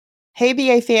Hey,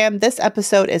 BA fam, this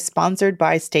episode is sponsored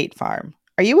by State Farm.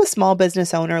 Are you a small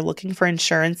business owner looking for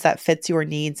insurance that fits your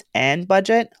needs and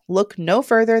budget? Look no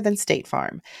further than State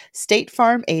Farm. State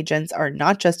Farm agents are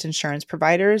not just insurance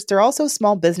providers, they're also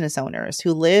small business owners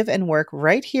who live and work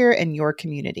right here in your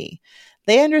community.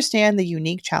 They understand the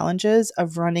unique challenges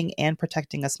of running and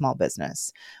protecting a small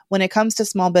business. When it comes to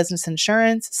small business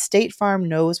insurance, State Farm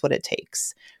knows what it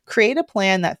takes. Create a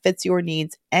plan that fits your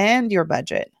needs and your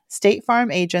budget. State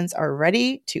Farm agents are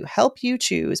ready to help you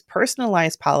choose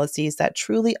personalized policies that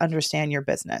truly understand your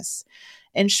business.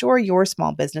 Insure your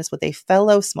small business with a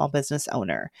fellow small business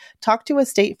owner. Talk to a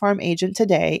State Farm agent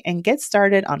today and get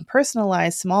started on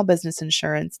personalized small business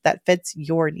insurance that fits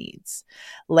your needs.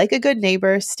 Like a good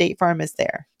neighbor, State Farm is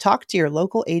there. Talk to your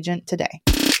local agent today.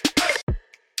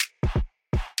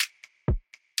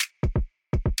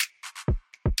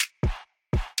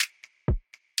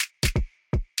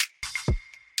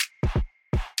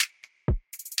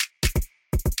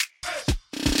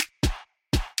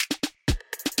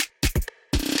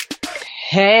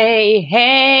 Hey,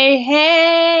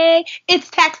 it's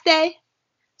tax day.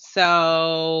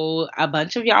 So a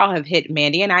bunch of y'all have hit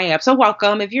Mandy and I up. So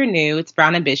welcome if you're new. It's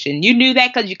Brown Ambition. You knew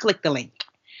that because you clicked the link.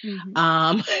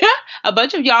 Mm-hmm. A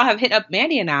bunch of y'all have hit up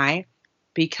Mandy and I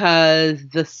because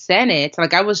the Senate,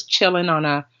 like I was chilling on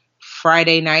a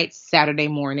Friday night, Saturday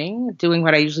morning, doing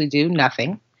what I usually do,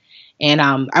 nothing. And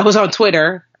I was on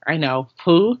Twitter. I know,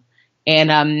 who?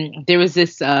 And there was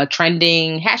this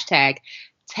trending hashtag,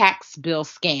 tax bill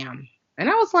scam. And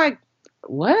I was like,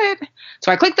 what?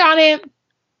 So I clicked on it,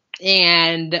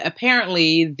 and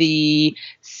apparently the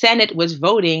Senate was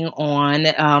voting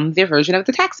on their version of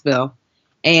the tax bill.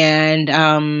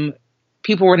 And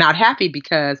people were not happy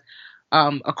because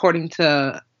according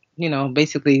to,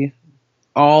 basically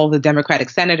all the Democratic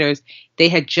senators, they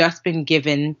had just been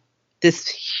given this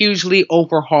hugely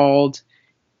overhauled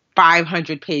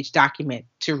 500-page document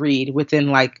to read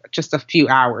within like just a few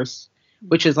hours,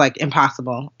 which is like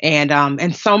impossible.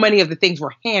 And so many of the things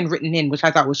were handwritten in, which I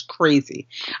thought was crazy.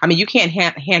 I mean, you can't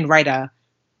handwrite a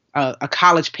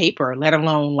college paper, let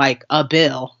alone like a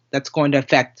bill that's going to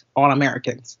affect all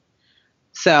Americans.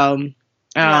 So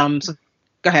go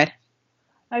ahead.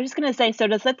 I was just going to say, so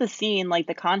to set the scene, like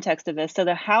the context of this,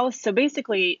 so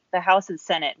basically the House and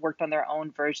Senate worked on their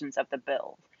own versions of the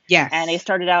bill. Yes. And they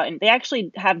started out, and they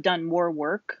actually have done more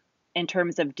work in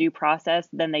terms of due process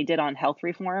than they did on health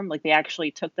reform. Like they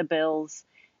actually took the bills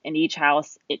in each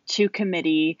house to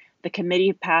committee, the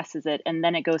committee passes it, and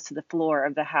then it goes to the floor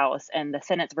of the House, and the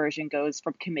Senate's version goes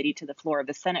from committee to the floor of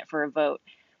the Senate for a vote.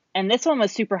 And this one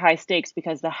was super high stakes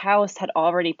because the House had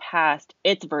already passed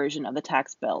its version of the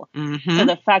tax bill. Mm-hmm. So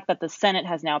the fact that the Senate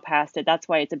has now passed it, that's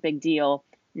why it's a big deal.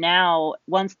 Now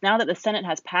that the Senate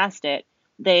has passed it,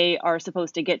 they are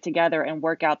supposed to get together and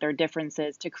work out their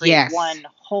differences to create one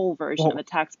whole version of a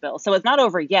tax bill. So it's not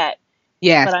over yet.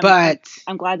 Yes, but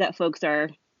I'm glad that folks are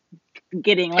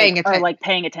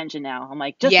paying attention now. I'm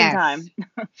like, just in time.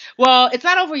 Well, it's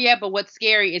not over yet, but what's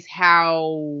scary is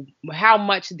how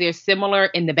much they're similar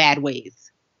in the bad ways.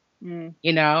 And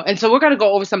so we're going to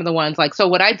go over some of the ones. Like, so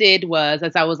what I did was,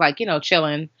 as I was like,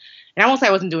 chilling, and I won't say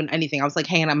I wasn't doing anything. I was like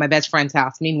hanging out at my best friend's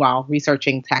house, meanwhile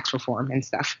researching tax reform and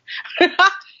stuff. And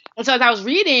so as I was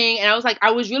reading, and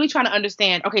I was really trying to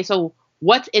understand, okay, so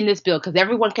what's in this bill? Because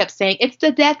everyone kept saying it's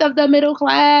the death of the middle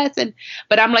class.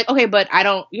 But I'm like, okay, but I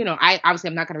don't, obviously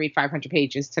I'm not going to read 500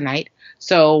 pages tonight.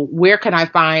 So where can I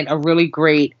find a really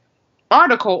great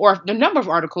article or the number of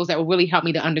articles that will really help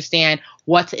me to understand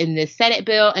what's in this Senate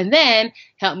bill, and then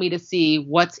help me to see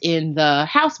what's in the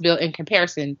House bill in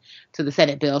comparison to the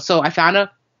Senate bill? So I found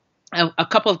a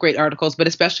couple of great articles, but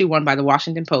especially one by the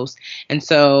Washington Post. And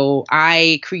so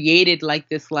I created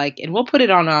and we'll put it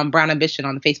on Brown Ambition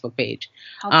on the Facebook page.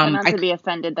 I'll try not to be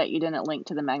offended that you didn't link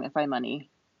to the Magnify Money.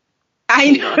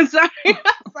 I know. Sorry.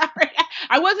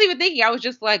 I wasn't even thinking. I was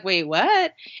just like, wait,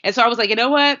 what? And so I was like, you know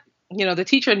what? The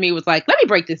teacher in me was like, let me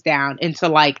break this down into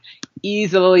like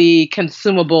easily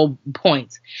consumable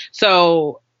points.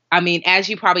 So, I mean, as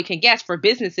you probably can guess, for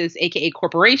businesses, aka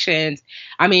corporations,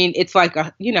 I mean, it's like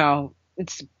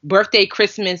it's birthday,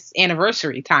 Christmas,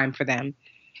 anniversary time for them.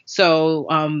 So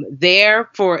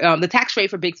the tax rate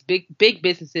for big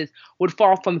businesses would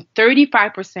fall from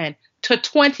 35% to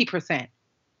 20%.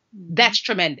 That's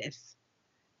tremendous.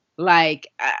 Like,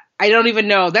 I don't even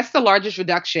know. That's the largest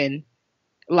reduction,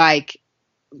 like,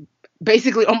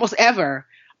 basically almost ever.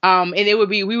 And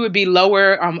we would be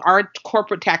lower. Our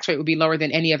corporate tax rate would be lower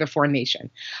than any other foreign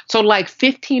nation. So like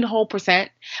 15 whole %.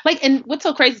 Like, and what's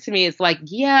so crazy to me is like,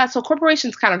 yeah, so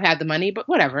corporations kind of have the money, but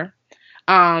whatever.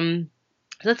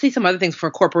 Let's see some other things for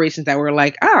corporations that were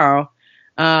like, oh,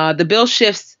 The bill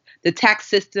shifts the tax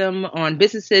system on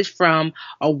businesses from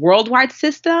a worldwide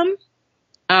system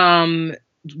to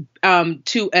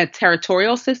a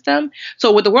territorial system.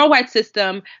 So with the worldwide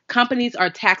system, companies are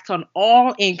taxed on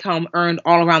all income earned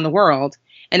all around the world.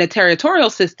 In a territorial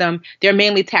system, they're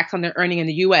mainly taxed on their earning in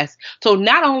the U.S. So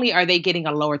not only are they getting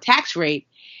a lower tax rate,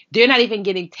 they're not even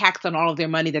getting taxed on all of their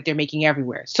money that they're making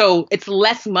everywhere. So it's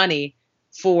less money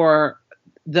for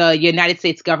the United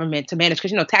States government to manage,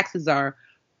 because, taxes are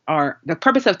the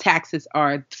purpose of taxes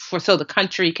are for so the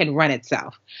country can run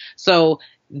itself. So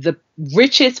the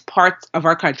richest parts of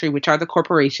our country, which are the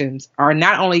corporations, are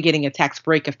not only getting a tax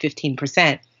break of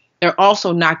 15%, they're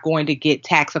also not going to get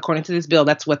taxed, according to this bill.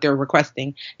 That's what they're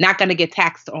requesting. Not going to get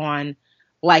taxed on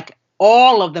like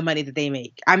all of the money that they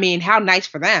make. I mean, how nice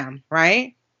for them,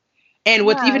 right? And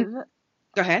what's even,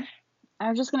 go ahead. I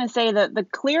was just going to say that the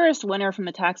clearest winner from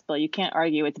the tax bill, you can't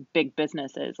argue, it's big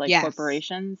businesses like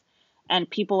corporations. And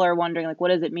people are wondering, like, what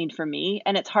does it mean for me?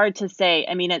 And it's hard to say.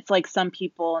 I mean, it's like some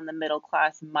people in the middle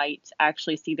class might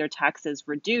actually see their taxes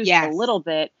reduced a little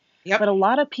bit. But a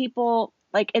lot of people,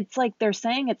 like, it's like they're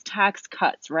saying it's tax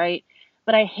cuts, right?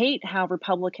 But I hate how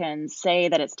Republicans say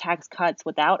that it's tax cuts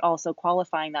without also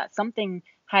qualifying that something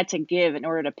had to give in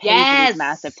order to pay for these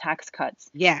massive tax cuts.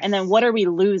 And then what are we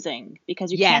losing?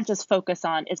 Because you can't just focus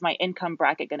on, is my income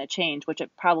bracket going to change, which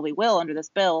it probably will under this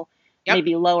bill,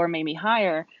 maybe lower, maybe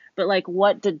higher. But like,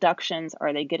 what deductions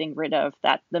are they getting rid of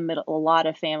that a lot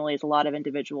of families, a lot of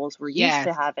individuals were used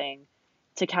to having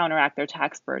to counteract their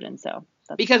tax burden? So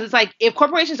because it's like, if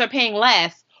corporations are paying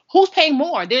less, who's paying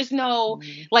more? There's no,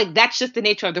 like, that's just the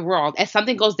nature of the world. As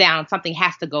something goes down, something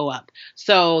has to go up.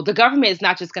 So the government is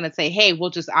not just going to say, hey, we'll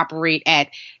just operate at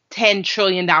 $10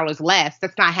 trillion less.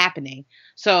 That's not happening.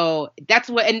 So that's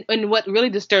what, and what really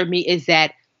disturbed me is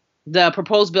that the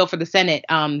proposed bill for the Senate,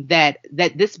 that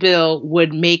this bill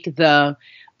would make the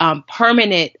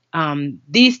permanent,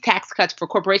 these tax cuts for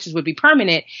corporations would be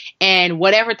permanent, and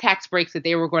whatever tax breaks that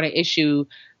they were going to issue,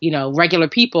 regular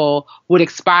people, would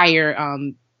expire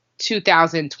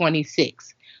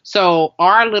 2026. So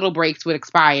our little breaks would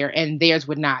expire and theirs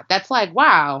would not. That's like,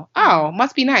 wow. Oh,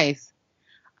 must be nice.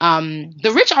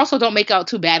 The rich also don't make out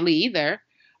too badly either.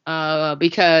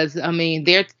 Because I mean,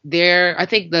 I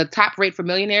think the top rate for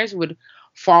millionaires would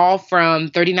fall from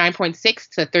 39.6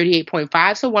 to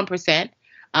 38.5, so 1%.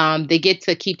 They get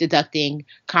to keep deducting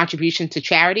contributions to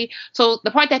charity. So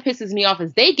the part that pisses me off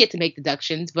is they get to make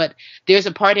deductions, but there's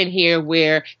a part in here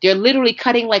where they're literally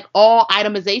cutting like all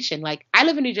itemization. Like, I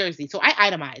live in New Jersey, so I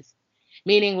itemize,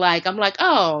 meaning like, I'm like,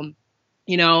 oh,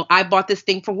 I bought this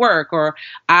thing for work, or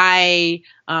I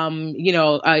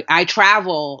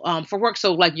travel for work.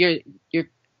 So like you're,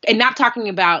 and not talking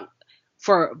about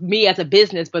for me as a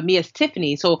business, but me as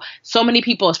Tiffany. So many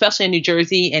people, especially in New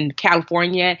Jersey and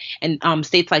California and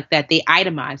states like that, they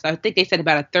itemize. I think they said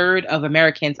about a third of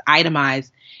Americans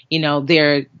itemize,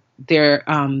 their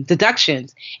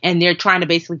deductions, and they're trying to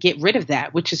basically get rid of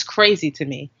that, which is crazy to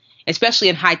me, especially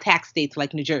in high tax states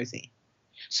like New Jersey.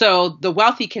 So the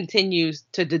wealthy continues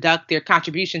to deduct their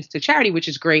contributions to charity, which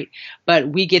is great, but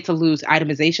we get to lose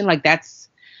itemization. Like,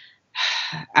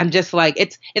 I'm just like,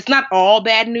 it's not all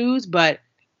bad news, but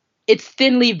it's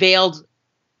thinly veiled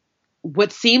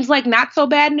what seems like not so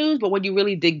bad news. But when you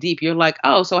really dig deep, you're like,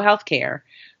 oh, so healthcare.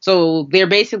 So they're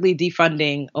basically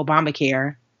defunding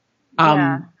Obamacare.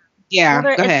 Well,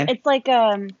 go ahead. It's like,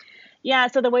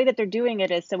 so the way that they're doing it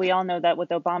is, so we all know that with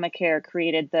Obamacare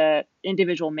created the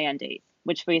individual mandate,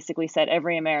 which basically said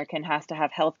every American has to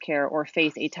have health care or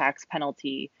face a tax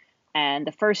penalty. And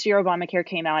the first year Obamacare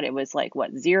came out, it was like,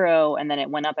 0, and then it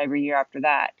went up every year after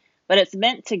that. But it's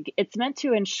meant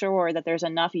to ensure that there's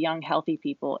enough young, healthy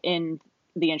people in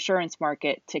the insurance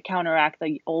market to counteract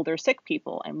the older, sick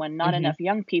people. And when not enough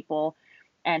young people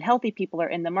and healthy people are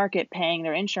in the market paying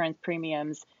their insurance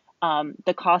premiums,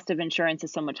 the cost of insurance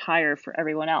is so much higher for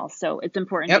everyone else. So it's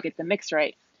important to get the mix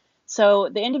right. So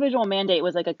the individual mandate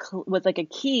was like a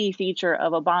key feature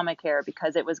of Obamacare,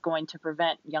 because it was going to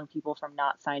prevent young people from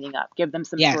not signing up, give them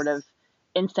some sort of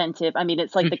incentive. I mean,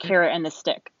 it's like the carrot and the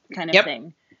stick kind of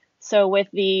thing. So with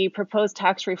the proposed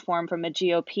tax reform from the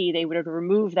GOP, they would have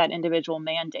removed that individual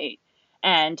mandate.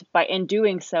 And in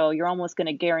doing so, you're almost going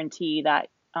to guarantee that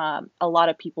a lot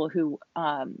of people who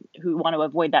want to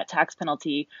avoid that tax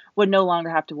penalty would no longer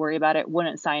have to worry about it,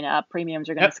 wouldn't sign up. Premiums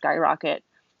are going to skyrocket.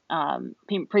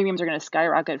 Premiums are going to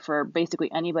skyrocket for basically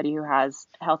anybody who has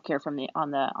healthcare from the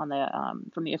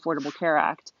Affordable Care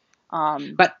Act.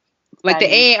 But like the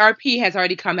AARP has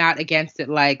already come out against it.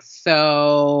 Like,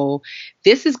 so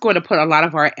this is going to put a lot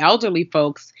of our elderly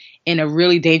folks in a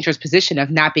really dangerous position of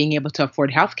not being able to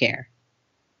afford healthcare.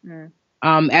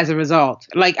 as a result.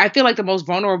 Like, I feel like the most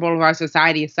vulnerable of our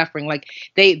society is suffering. Like,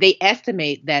 they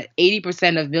estimate that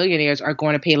 80% of millionaires are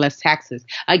going to pay less taxes.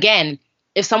 Again,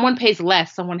 if someone pays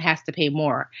less, someone has to pay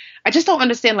more. I just don't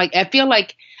understand. Like, I feel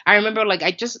like I remember, like,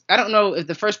 I don't know if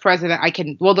the first president I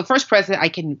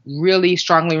can really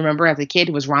strongly remember as a kid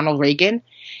was Ronald Reagan.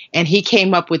 And he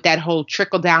came up with that whole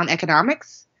trickle down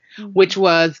economics, which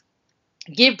was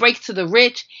give breaks to the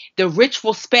rich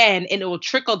will spend, and it will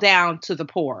trickle down to the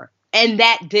poor. And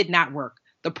that did not work.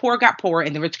 The poor got poorer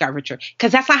and the rich got richer,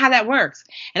 because that's not how that works.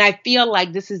 And I feel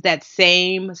like this is that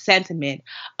same sentiment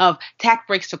of tax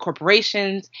breaks to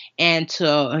corporations and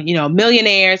to,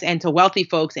 millionaires and to wealthy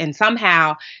folks. And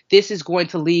somehow this is going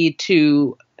to lead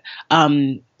to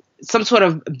some sort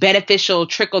of beneficial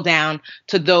trickle down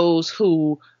to those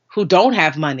who don't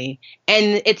have money.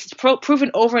 And it's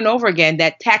proven over and over again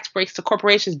that tax breaks to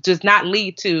corporations does not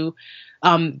lead to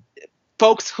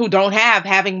folks who don't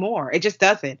having more. It just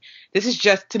doesn't. This is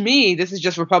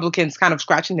just Republicans kind of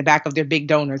scratching the back of their big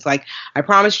donors. Like, I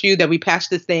promised you that we passed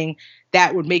this thing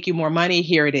that would make you more money.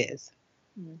 Here it is.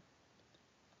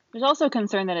 There's also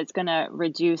concern that it's going to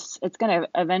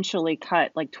eventually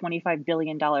cut like $25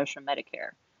 billion from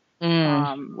Medicare,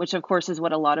 which of course is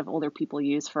what a lot of older people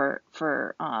use for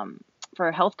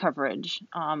health coverage,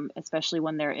 especially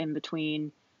when they're in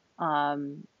between,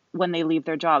 when they leave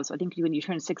their jobs. So I think when you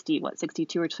turn 62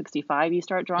 or 65, you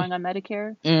start drawing on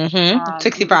Medicare.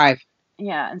 65.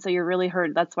 Yeah. And so you're really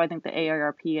hurt. That's why I think the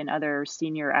AARP and other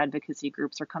senior advocacy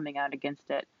groups are coming out against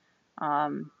it.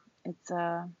 It's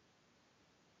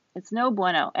no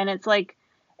bueno. And it's like,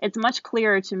 it's much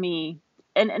clearer to me.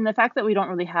 And the fact that we don't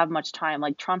really have much time,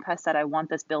 like Trump has said, I want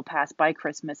this bill passed by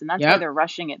Christmas, and that's why they're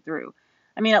rushing it through.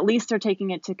 I mean, at least they're taking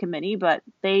it to committee, but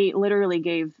they literally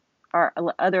gave our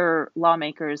other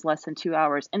lawmakers less than 2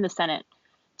 hours in the Senate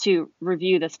to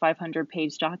review this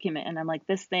 500-page document. And I'm like,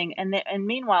 this thing, and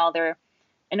meanwhile,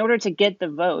 in order to get the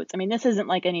votes, I mean, this isn't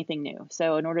like anything new.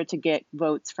 So in order to get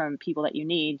votes from people that you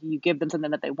need, you give them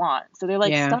something that they want. So they're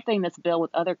like stuffing this bill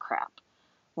with other crap.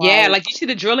 Like you see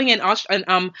the drilling in Alaska.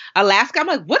 I'm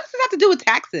like, what does this have to do with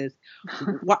taxes?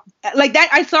 Like that,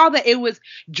 I saw that it was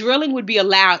drilling would be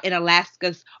allowed in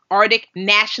Alaska's Arctic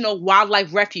National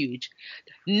Wildlife Refuge.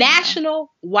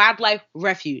 National Wildlife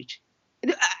Refuge.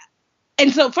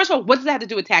 And so, first of all, what does that have to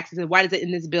do with taxes, and why does it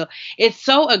in this bill? It's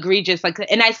so egregious. Like,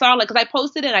 and I saw, like, because I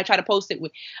posted it, and I try to post it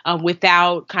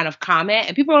without kind of comment,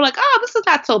 and people are like, "Oh, this is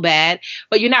not so bad,"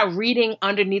 but you're not reading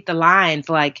underneath the lines.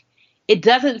 Like, it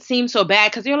doesn't seem so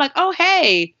bad because you're like, "Oh,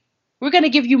 hey, we're going to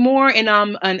give you more in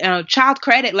child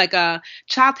credit, like a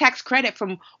child tax credit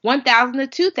from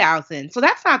 $1,000 to $2,000. So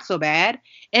that's not so bad.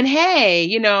 And hey,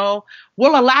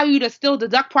 we'll allow you to still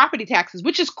deduct property taxes,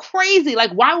 which is crazy.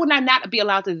 Like, why would I not be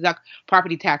allowed to deduct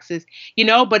property taxes?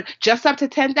 But just up to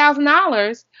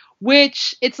 $10,000,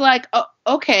 which it's like,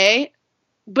 okay,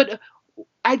 but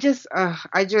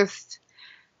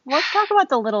Let's talk about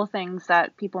the little things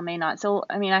that people may not. So,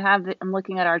 I mean, I'm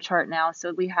looking at our chart now.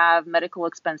 So we have medical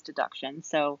expense deduction.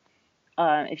 So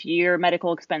if your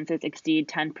medical expenses exceed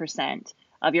 10%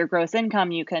 of your gross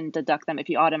income, you can deduct them if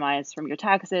you itemize from your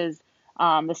taxes.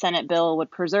 The Senate bill would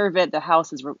preserve it. The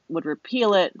House would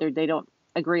repeal it. They don't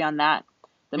agree on that.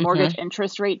 The mortgage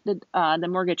interest rate, the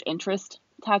mortgage interest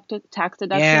tax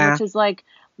deduction, which is like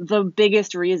the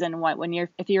biggest reason why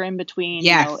if you're in between,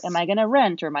 am I going to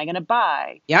rent or am I going to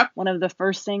buy? Yep. One of the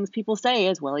first things people say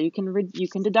is, well, you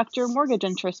can deduct your mortgage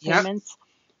interest payments.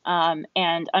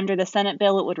 And under the Senate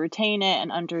bill, it would retain it.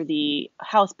 And under the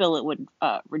House bill, it would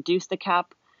reduce the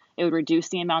cap. It would reduce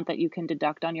the amount that you can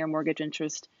deduct on your mortgage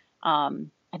interest.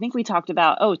 I think we talked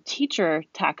about, teacher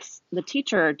tax, the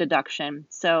teacher deduction.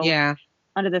 So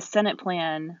under the Senate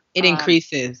plan, it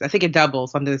increases. I think it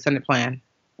doubles under the Senate plan.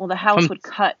 Well, the House would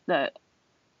cut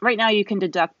right now you can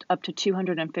deduct up to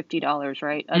 $250,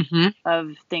 right?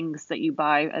 Of things that you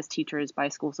buy as teachers, buy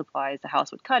school supplies. The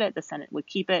House would cut it. The Senate would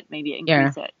keep it, maybe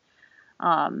increase it.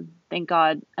 Thank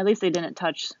God. At least they didn't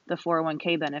touch the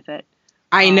 401k benefit.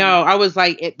 I know. I was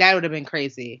like, that would have been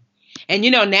crazy. And,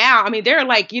 now, I mean, they're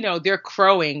like, they're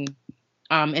crowing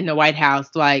in the White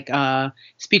House, like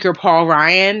Speaker Paul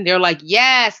Ryan. They're like,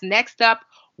 yes, next up,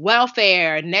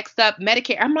 welfare, next up,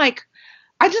 Medicare. I'm like,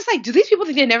 do these people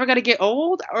think they're never going to get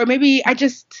old? Or maybe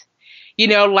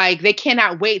like they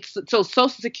cannot wait. So Social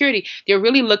Security, they're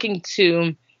really looking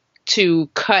to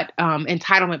cut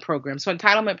entitlement programs. So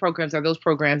entitlement programs are those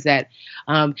programs that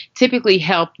typically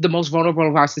help the most vulnerable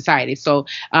of our society. So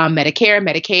Medicare,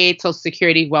 Medicaid, Social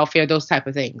Security, welfare, those type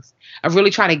of things. Are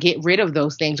really trying to get rid of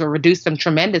those things or reduce them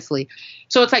tremendously.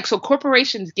 So it's like, so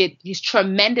corporations get these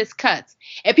tremendous cuts.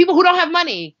 And people who don't have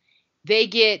money, they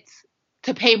get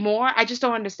to pay more. I just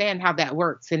don't understand how that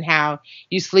works and how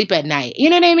you sleep at night. You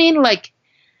know what I mean? Like,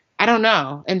 I don't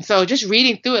know. And so just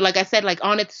reading through it, like I said, like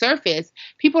on its surface,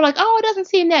 people are like, oh, it doesn't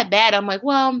seem that bad. I'm like,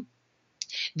 well,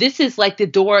 this is like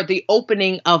the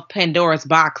opening of Pandora's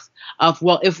box of,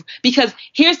 well, because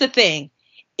here's the thing.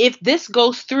 If this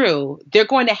goes through, they're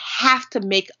going to have to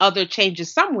make other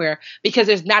changes somewhere because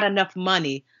there's not enough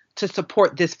money to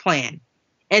support this plan.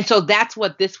 And so that's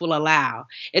what this will allow.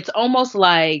 It's almost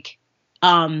like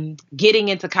getting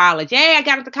into college. Hey, I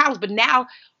got into college, but now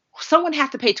someone has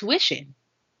to pay tuition.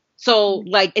 So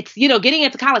like, it's, getting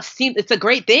into college it's a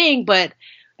great thing, but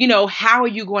how are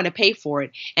you going to pay for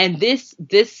it? And this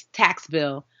tax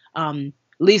bill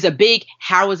leaves a big,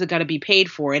 how is it going to be paid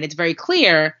for? And it's very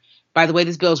clear by the way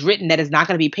this bill is written that it's not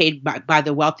going to be paid by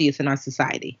the wealthiest in our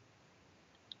society.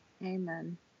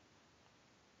 Amen.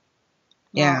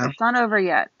 Yeah. Well, it's not over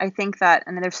yet. I think that,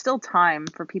 there's still time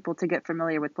for people to get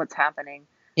familiar with what's happening.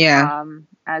 Yeah.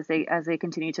 As they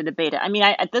continue to debate it.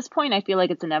 At this point, I feel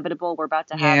like it's inevitable. We're about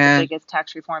to have the biggest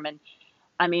tax reform. And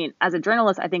as a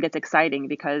journalist, I think it's exciting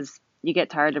because you get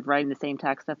tired of writing the same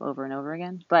tax stuff over and over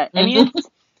again. But it's,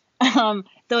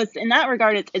 so it's in that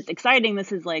regard, it's exciting.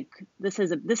 This is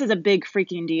a big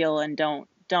freaking deal, and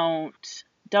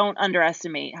don't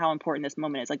underestimate how important this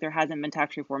moment is. Like, there hasn't been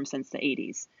tax reform since the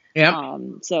 80s. Yeah.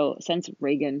 So since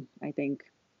Reagan, I think,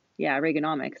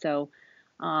 Reaganomics. So,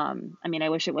 I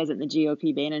wish it wasn't the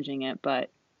GOP managing it, but,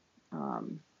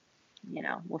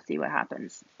 we'll see what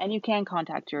happens. And you can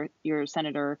contact your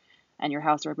senator and your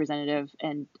House representative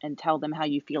and tell them how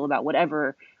you feel about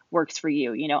whatever works for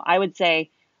you. I would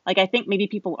say, like, I think maybe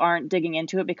people aren't digging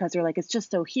into it because they're like, it's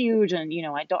just so huge. And,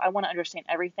 I want to understand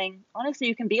everything. Honestly,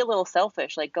 you can be a little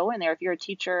selfish, like go in there if you're a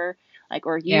teacher, like,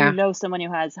 or you know someone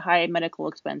who has high medical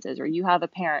expenses, or you have a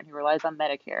parent who relies on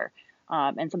Medicare,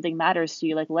 and something matters to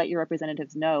you, like let your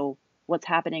representatives know what's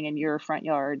happening in your front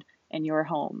yard and your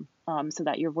home, so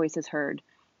that your voice is heard.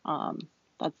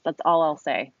 That's all I'll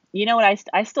say. You know what?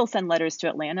 I still send letters to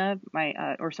Atlanta,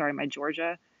 my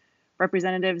Georgia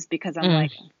representatives, because I'm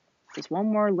like, just one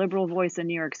more liberal voice in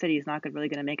New York City is not really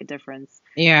going to make a difference.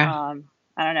 Yeah.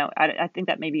 I don't know. I think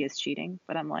that maybe is cheating,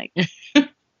 but I'm like,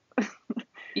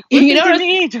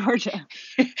 Georgia.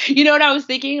 You know what I was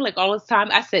thinking? Like all this time,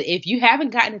 I said, if you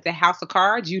haven't gotten into House of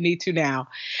Cards, you need to now,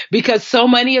 because so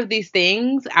many of these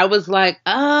things, I was like,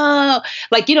 oh,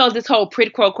 like, this whole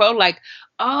quid pro quo, like,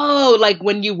 oh, like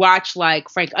when you watch like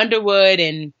Frank Underwood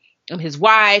and his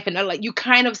wife, and like you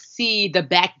kind of see the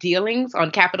back dealings on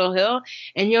Capitol Hill,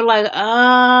 and you're like,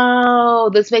 oh,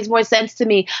 this makes more sense to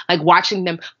me. Like watching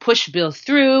them push bills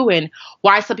through, and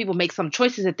why some people make some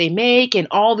choices that they make, and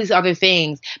all these other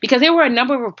things. Because there were a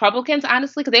number of Republicans,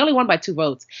 honestly, because they only won by 2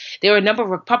 votes. There were a number of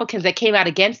Republicans that came out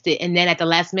against it, and then at the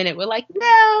last minute were like,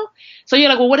 no. So you're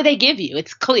like, well, what did they give you?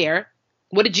 It's clear.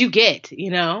 What did you get?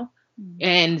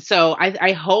 And so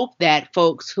I hope that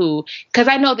folks because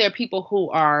I know there are people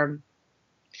who are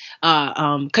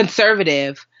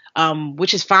conservative,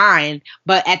 which is fine,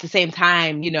 but at the same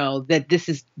time, that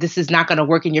this is not going to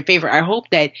work in your favor. I hope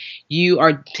that you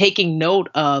are taking note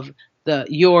of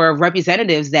your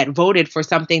representatives that voted for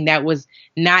something that was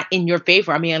not in your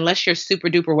favor. I mean, unless you're super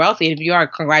duper wealthy, and if you are,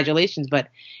 congratulations, but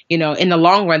in the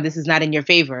long run, this is not in your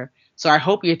favor. So I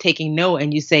hope you're taking note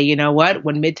and you say, you know what,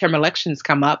 when midterm elections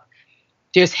come up,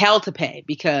 there's hell to pay,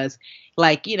 because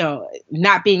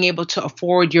not being able to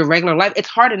afford your regular life, it's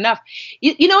hard enough.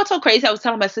 It's so crazy. I was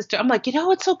telling my sister, I'm like,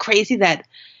 it's so crazy that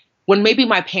when maybe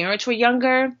my parents were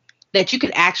younger, that you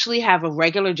could actually have a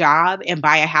regular job and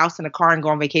buy a house and a car and go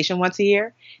on vacation once a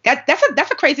year. That's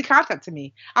a crazy concept to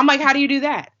me. I'm like, how do you do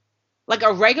that? Like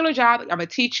a regular job. I'm a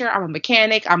teacher. I'm a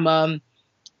mechanic. I'm a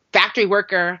factory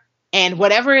worker. And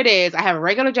whatever it is, I have a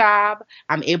regular job.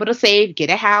 I'm able to save, get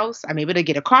a house. I'm able to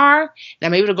get a car. And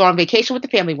I'm able to go on vacation with the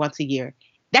family once a year.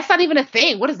 That's not even a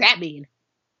thing. What does that mean?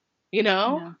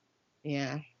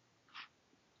 Yeah.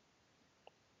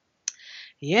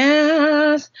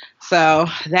 Yes. So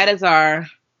that is our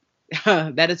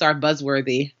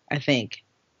buzzworthy, I think.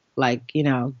 Like,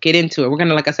 get into it. We're going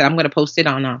to, like I said, I'm going to post it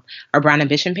on our Brown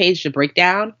Ambition page to break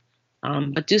down.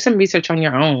 But do some research on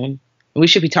your own. We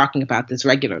should be talking about this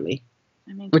regularly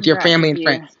with your family and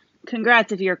friends.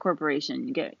 Congrats if you're a corporation,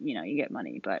 you get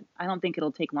money, but I don't think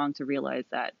it'll take long to realize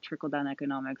that trickle-down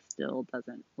economics still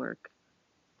doesn't work.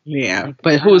 Yeah,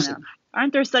 but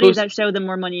aren't there studies that show the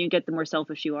more money you get, the more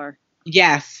selfish you are?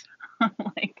 Yes.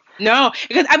 No,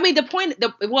 because I mean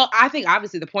I think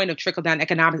obviously the point of trickle-down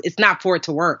economics, it's not for it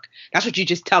to work. That's what you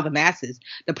just tell the masses.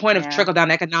 The point of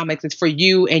trickle-down economics is for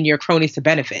you and your cronies to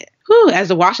benefit. Whew, as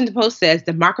the Washington Post says,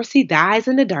 democracy dies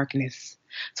in the darkness.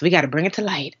 So we got to bring it to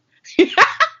light.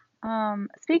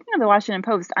 Speaking of the Washington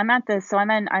Post, I'm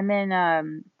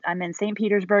in St.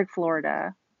 Petersburg,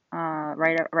 Florida,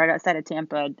 right outside of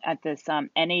Tampa, at this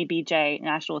NABJ,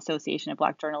 National Association of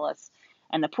Black Journalists,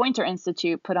 and the Poynter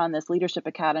Institute put on this leadership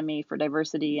academy for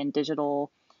diversity and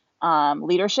digital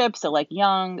leadership. So like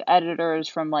young editors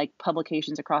from like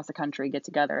publications across the country get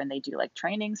together and they do like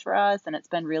trainings for us, and it's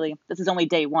been really, this is only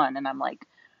day one, and I'm like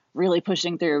really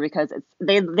pushing through because it's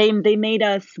they made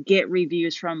us get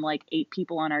reviews from like 8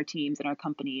 people on our teams and our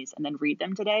companies and then read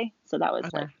them today. So that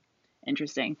was like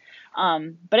interesting.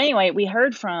 But anyway, we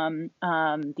heard from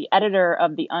the editor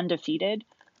of The Undefeated.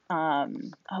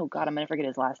 Oh God, I'm gonna forget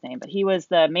his last name, but he was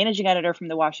the managing editor from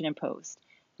the Washington Post.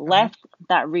 Left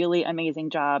that really amazing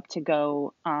job to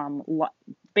go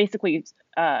basically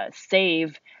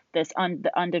save this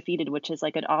The Undefeated, which is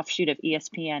like an offshoot of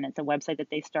ESPN. It's a website that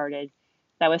they started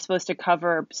that was supposed to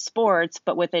cover sports,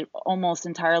 but with an almost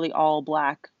entirely all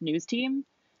Black news team,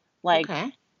 like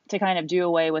to kind of do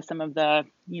away with some of the,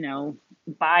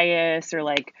 bias or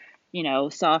like,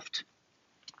 soft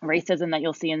racism that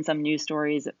you'll see in some news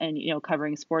stories and,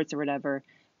 covering sports or whatever.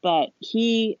 But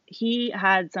he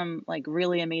had some like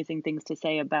really amazing things to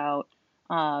say about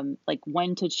like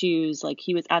when to choose. Like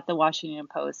he was at the Washington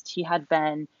Post. He had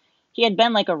been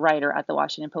like a writer at the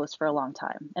Washington Post for a long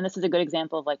time. And this is a good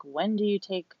example of like, when do you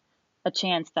take a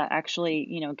chance that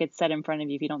actually, gets set in front of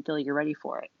you if you don't feel like you're ready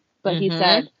for it? But he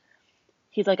said,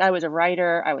 he's like, I was a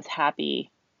writer. I was happy.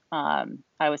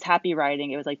 I was happy writing.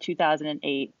 It was like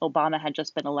 2008. Obama had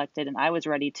just been elected and I was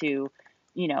ready to,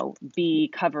 be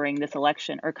covering this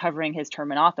election or covering his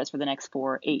term in office for the next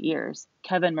 8 years.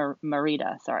 Kevin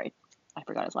Merida, sorry, I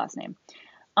forgot his last name.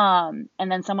 And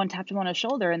then someone tapped him on his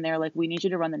shoulder and they're like, we need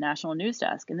you to run the national news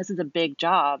desk. And this is a big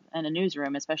job in a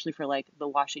newsroom, especially for like the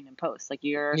Washington Post. Like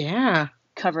you're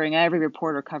covering every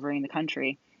reporter covering the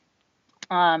country.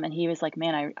 And he was like,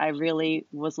 man, I really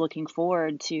was looking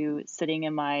forward to sitting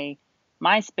in my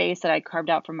space that I carved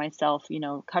out for myself,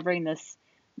 covering this.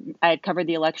 I had covered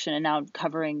the election and now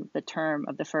covering the term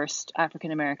of the first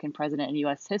African-American president in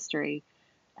U.S. history.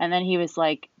 And then he was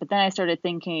like, but then I started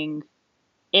thinking,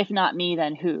 if not me,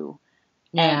 then who?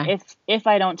 Yeah. And if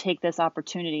I don't take this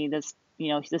opportunity, this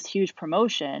huge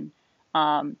promotion,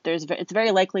 it's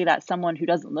very likely that someone who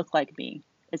doesn't look like me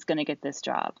is going to get this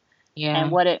job. Yeah.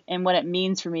 And what it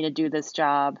means for me to do this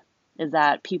job is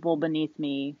that people beneath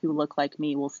me who look like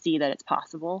me will see that it's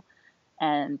possible.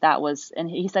 And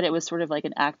he said it was sort of like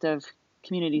an act of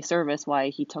community service why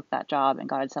he took that job and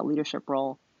got into that leadership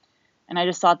role. And I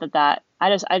just thought that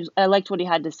I liked what he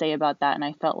had to say about that. And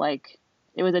I felt like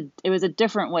it was a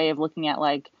different way of looking at,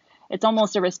 like, it's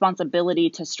almost a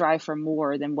responsibility to strive for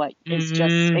more than what is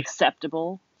just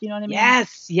acceptable. You know what I mean?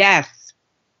 Yes.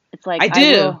 It's like,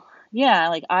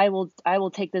 I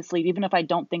will take this lead even if I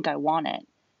don't think I want it,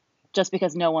 just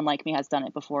because no one like me has done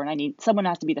it before. And someone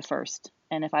has to be the first.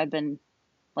 And if I've been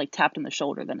like tapped on the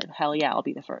shoulder, then hell yeah, I'll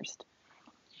be the first.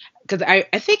 Because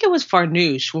I think it was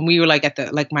Farnoosh when we were like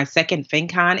at my second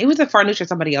FinCon. It was a Farnoosh or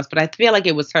somebody else, but I feel like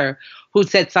it was her who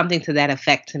said something to that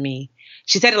effect to me.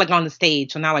 She said it like on the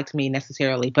stage, so not like to me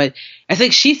necessarily, but I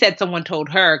think she said someone told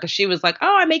her, because she was like,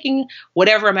 oh, I'm making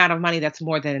whatever amount of money that's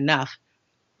more than enough.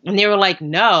 And they were like,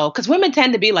 no, because women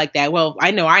tend to be like that. Well,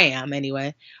 I know I am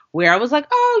anyway. Where I was like,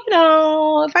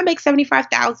 oh, if I make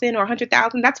 $75,000 or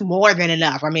 $100,000, that's more than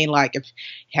enough. I mean, like,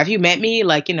 have you met me?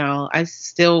 Like, I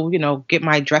still, get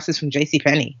my dresses from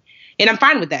JCPenney, and I'm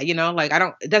fine with that. Like,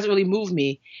 it doesn't really move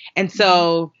me. And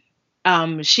so,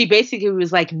 she basically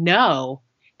was like, no,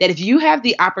 that if you have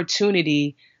the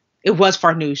opportunity, it was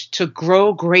Farnoosh, to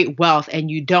grow great wealth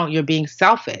and you don't, you're being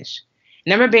selfish.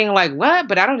 And I remember being like, what?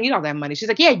 But I don't need all that money. She's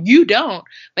like, yeah, you don't.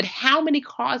 But how many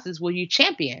causes will you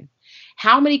champion?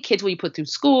 How many kids will you put through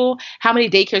school? How many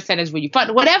daycare centers will you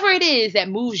fund? Whatever it is that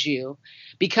moves you,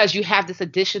 because you have this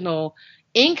additional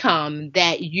income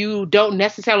that you don't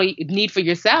necessarily need for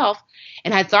yourself.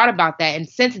 And I thought about that. And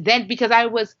since then, because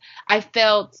I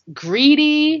felt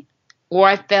greedy, or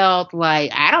I felt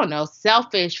like, I don't know,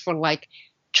 selfish for like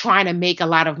trying to make a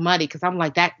lot of money. Because I'm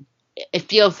like, that, it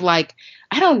feels like,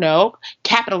 I don't know,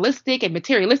 capitalistic and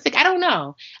materialistic. I don't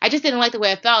know. I just didn't like the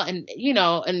way I felt. And,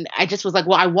 and I just was like,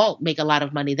 well, I won't make a lot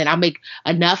of money. Then I'll make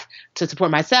enough to support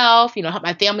myself, help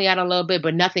my family out a little bit,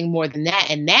 but nothing more than that.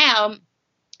 And now,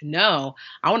 no,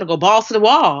 I want to go balls to the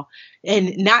wall,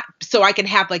 and not so I can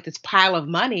have like this pile of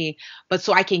money, but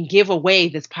so I can give away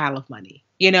this pile of money,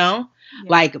 Yeah.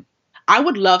 Like, I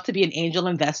would love to be an angel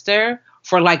investor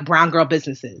for like brown girl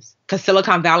businesses, because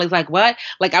Silicon Valley's like, what?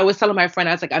 Like, I was telling my friend,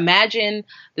 I was like, imagine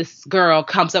this girl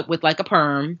comes up with like a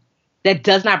perm that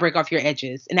does not break off your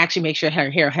edges and actually makes your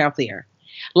hair healthier.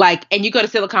 Like, and you go to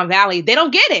Silicon Valley, they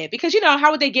don't get it because,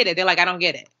 how would they get it? They're like, I don't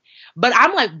get it. But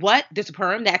I'm like, what? This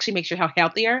perm that actually makes your hair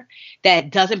healthier, that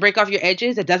doesn't break off your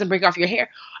edges, that doesn't break off your hair.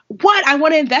 What? I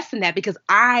want to invest in that because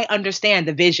I understand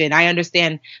the vision. I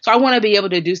understand. So I want to be able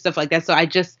to do stuff like that. So I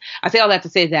say all that to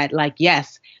say that, like,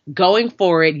 yes, going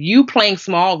forward, you playing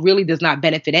small really does not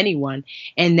benefit anyone.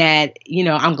 And that,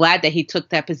 I'm glad that he took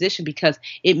that position because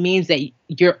it means that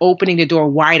you're opening the door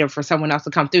wider for someone else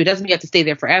to come through. It doesn't mean you have to stay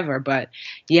there forever. But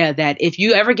yeah, that if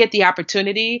you ever get the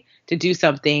opportunity to do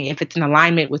something, if it's in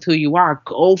alignment with who you are,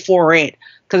 go for it.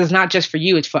 Because it's not just for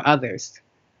you, it's for others.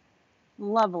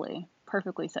 Lovely.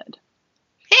 Perfectly said.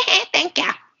 Thank you.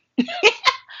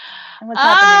 And what's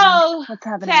happening? What's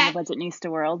happening in the Budgetnista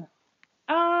world?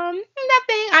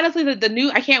 Nothing.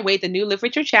 Honestly, I can't wait. The new Live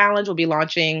Richer Challenge will be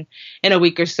launching in a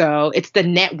week or so. It's the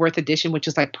net worth edition, which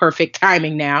is like perfect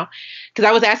timing now. Because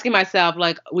I was asking myself,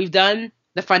 like, we've done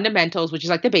the fundamentals, which is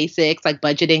like the basics, like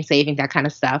budgeting, saving, that kind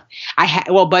of stuff.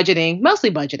 Budgeting, mostly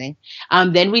budgeting.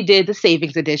 Then we did the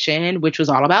savings edition, which was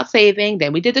all about saving.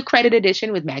 Then we did the credit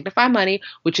edition with Magnify Money,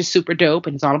 which is super dope.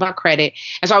 And it's all about credit.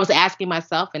 And so I was asking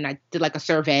myself, and I did like a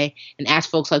survey and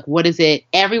asked folks, like, what is it?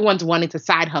 Everyone's wanting to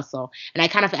side hustle. And I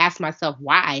kind of asked myself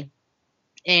why.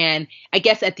 And I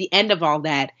guess at the end of all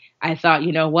that, I thought,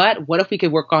 you know what? What if we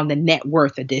could work on the net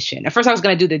worth edition? At first I was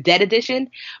going to do the debt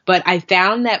edition, but I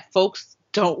found that folks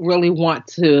don't really want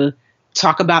to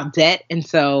talk about debt. And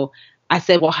so I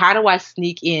said, well, how do I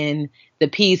sneak in the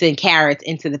peas and carrots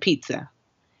into the pizza?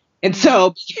 And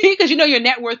so, because your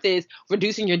net worth is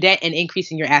reducing your debt and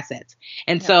increasing your assets.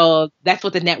 And so that's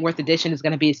what the net worth edition is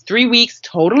going to be. It's 3 weeks,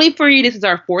 totally free. This is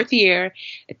our 4th year.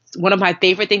 It's one of my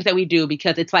favorite things that we do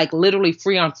because it's like literally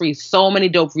free on free. So many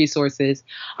dope resources.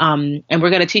 And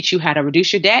we're going to teach you how to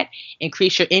reduce your debt,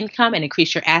 increase your income, and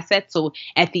increase your assets. So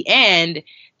at the end,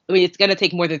 it's going to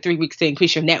take more than 3 weeks to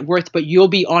increase your net worth, but you'll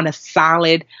be on a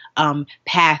solid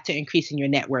path to increasing your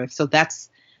net worth. So that's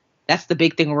the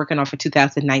big thing we're working on for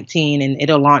 2019, and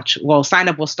it'll launch. Well, sign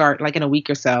up will start like in a week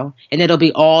or so, and it'll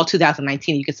be all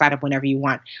 2019. You can sign up whenever you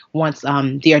want once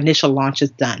the initial launch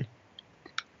is done.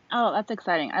 Oh, that's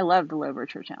exciting. I love the Live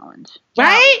Richer Challenge.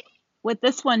 Right? Now, with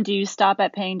this one, do you stop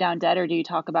at paying down debt, or do you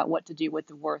talk about what to do with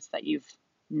the worth that you've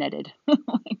netted?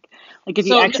 like if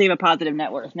you actually have a positive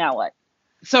net worth, now what?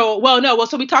 So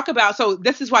we talk about, so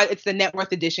this is why it's the net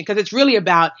worth edition, because it's really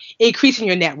about increasing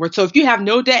your net worth. So if you have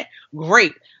no debt,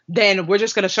 great. Then we're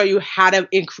just going to show you how to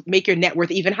make your net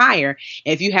worth even higher.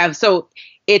 If you have, so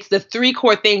it's the 3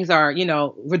 core things are,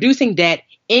 reducing debt,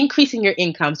 increasing your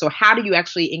income. So how do you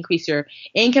actually increase your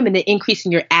income, and then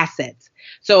increasing your assets?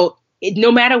 So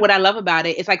no matter what I love about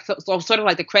it, it's like so sort of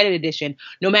like the credit edition.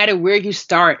 No matter where you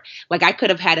start, like I could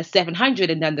have had a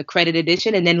 700 and done the credit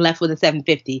edition and then left with a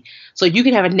 750. So you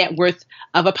can have a net worth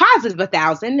of a positive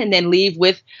 1,000 and then leave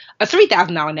with a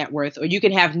 $3,000 net worth, or you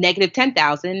can have negative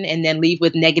 10,000 and then leave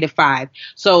with negative 5.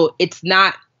 So it's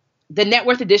not, the net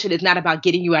worth edition is not about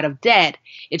getting you out of debt.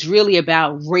 It's really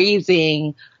about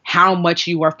raising how much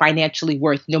you are financially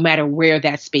worth, no matter where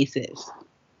that space is.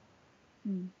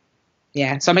 Mm.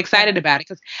 Yeah, so I'm excited about it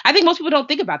because I think most people don't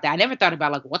think about that. I never thought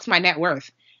about like, what's my net worth?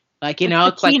 Like, it's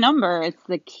the key number. It's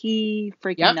the key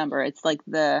freaking number. It's like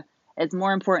it's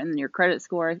more important than your credit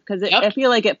score because I feel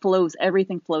like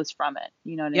everything flows from it.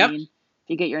 You know what I mean? If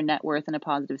you get your net worth in a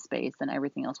positive space, then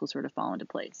everything else will sort of fall into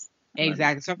place.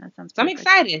 Exactly. So I'm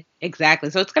excited. Exactly.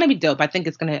 So it's going to be dope. I think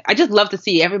I just love to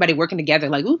see everybody working together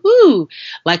like, woohoo,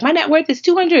 like my net worth is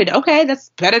 200. Okay.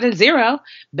 That's better than 0,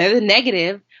 better than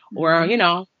negative, or,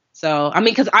 So, I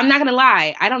mean, because I'm not going to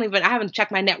lie, I haven't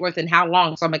checked my net worth in how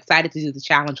long, so I'm excited to do the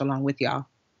challenge along with y'all.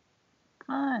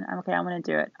 Fun. Okay, I want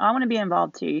to do it. I want to be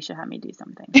involved too. You should have me do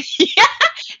something. Yeah,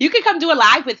 you could come do a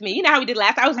live with me. You know how we did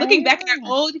last? I was looking back at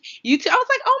our old YouTube. I was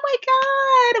like, oh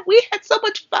my God, we had so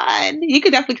much fun. You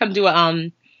could definitely come do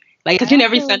because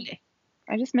every Sunday.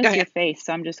 I just miss your face,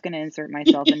 so I'm just going to insert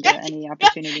myself into any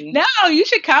opportunity. No, you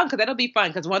should come because that'll be fun.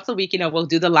 Because once a week, we'll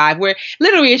do the live where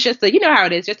literally it's just how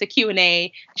it is, just a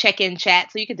Q&A, check-in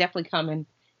chat. So you could definitely come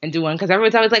and do one because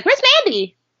everyone's always like, where's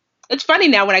Mandy? It's funny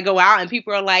now when I go out and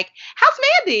people are like, how's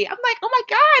Mandy? I'm like, oh my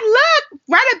God, look,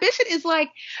 Brown Ambition is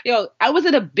like, I was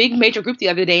in a big major group the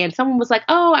other day and someone was like,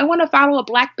 oh, I want to follow a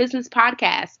Black business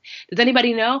podcast. Does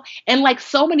anybody know? And like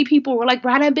so many people were like,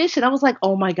 Brown Ambition. I was like,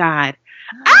 oh my God.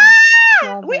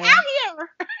 We're out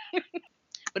here.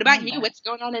 What about you? What's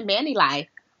going on in Mandy life?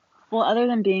 Well, other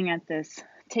than being at this,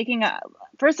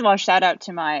 first of all, shout out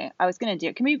to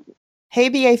Hey,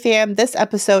 BA fam, this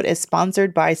episode is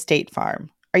sponsored by State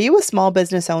Farm. Are you a small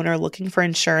business owner looking for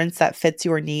insurance that fits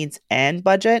your needs and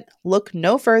budget? Look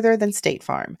no further than State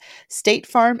Farm. State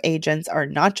Farm agents are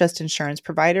not just insurance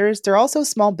providers, they're also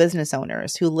small business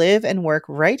owners who live and work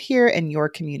right here in your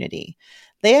community.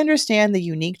 They understand the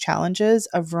unique challenges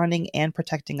of running and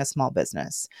protecting a small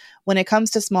business. When it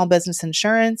comes to small business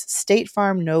insurance, State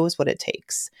Farm knows what it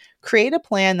takes. Create a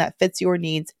plan that fits your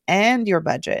needs and your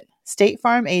budget. State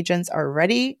Farm agents are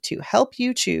ready to help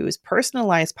you choose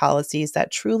personalized policies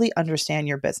that truly understand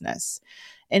your business.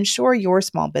 Insure your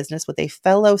small business with a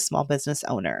fellow small business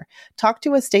owner. Talk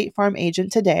to a State Farm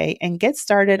agent today and get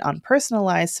started on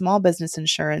personalized small business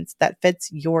insurance that fits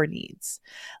your needs.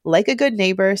 Like a good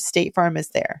neighbor, State Farm is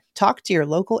there. Talk to your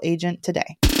local agent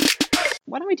today.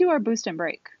 Why don't we do our boost and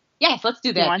break? Yes, let's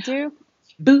do that. You want to?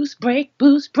 Boost, break,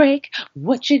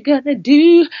 what you gonna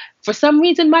do? For some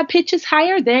reason, my pitch is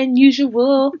higher than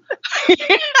usual.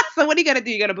 So what are you gonna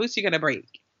do? You gonna boost, you gonna break?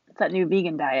 It's that new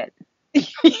vegan diet.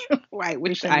 Right,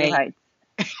 which I...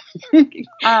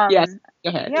 yes, go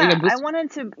ahead. Yeah,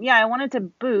 I wanted to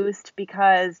boost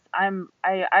because I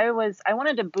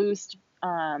wanted to boost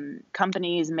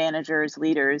companies, managers,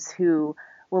 leaders who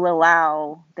will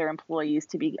allow their employees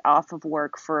to be off of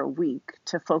work for a week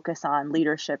to focus on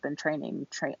leadership and training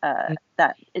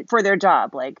that for their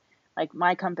job. Like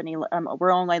my company,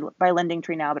 we're owned by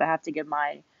LendingTree now, but I have to give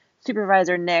my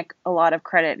supervisor Nick a lot of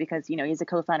credit because he's a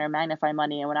co-founder of Magnify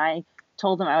Money, and when I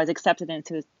told him I was accepted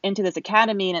into this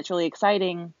academy and it's really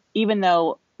exciting, even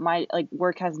though my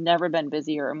work has never been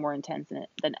busier or more intense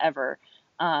than ever,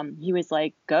 he was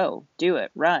like, "Go, do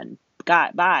it, run,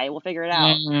 bye, we'll figure it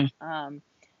out." Mm-hmm.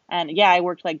 And yeah, I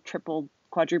worked triple,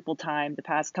 quadruple time the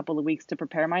past couple of weeks to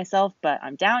prepare myself, but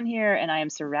I'm down here and I am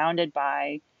surrounded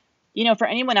by, for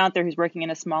anyone out there who's working in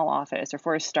a small office or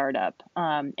for a startup,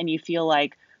 and you feel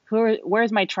like,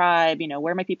 where's my tribe?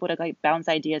 Where are my people to bounce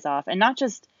ideas off? And not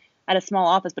just at a small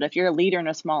office, but if you're a leader in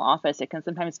a small office, it can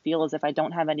sometimes feel as if I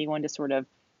don't have anyone to sort of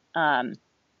not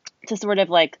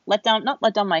let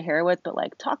down my hair with,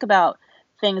 but talk about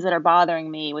things that are bothering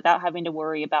me without having to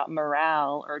worry about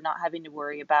morale or not having to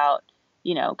worry about,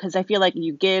 because I feel like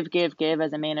you give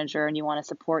as a manager and you want to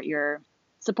support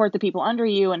the people under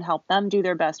you and help them do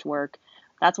their best work.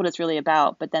 That's what it's really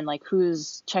about. But then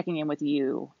who's checking in with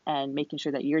you and making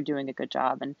sure that you're doing a good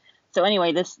job. And so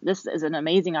anyway, this is an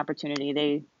amazing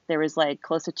opportunity. There was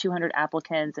close to 200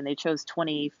 applicants and they chose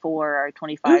 24 or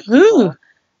 25 people,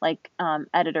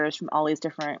 editors from all these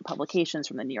different publications,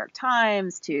 from the New York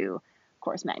Times to, of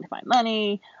course, Magnify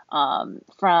Money, from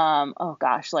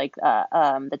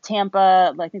the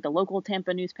Tampa, I think the local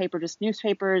Tampa newspaper, just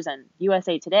newspapers, and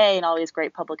USA Today and all these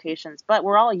great publications. But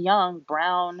we're all young,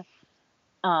 brown,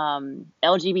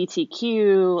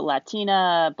 LGBTQ,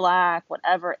 Latina, Black,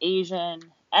 whatever, Asian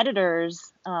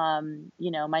editors,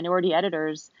 minority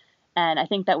editors. And I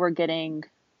think that we're getting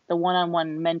the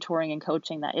one-on-one mentoring and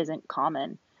coaching that isn't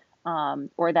common,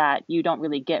 or that you don't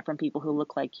really get from people who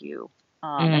look like you.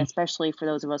 And especially for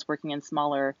those of us working in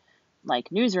smaller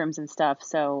newsrooms and stuff.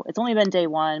 So it's only been day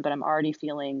one, but I'm already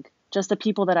feeling just the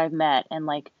people that I've met. And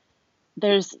I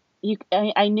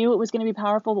knew it was going to be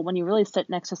powerful, but when you really sit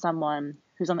next to someone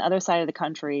who's on the other side of the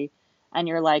country and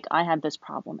you're like, I have this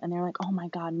problem, and they're like, oh my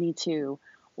God, me too.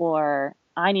 Or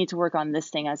I need to work on this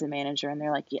thing as a manager. And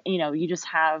they're like, you just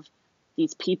have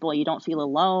these people, you don't feel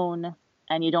alone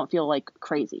and you don't feel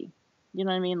crazy. You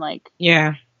know what I mean?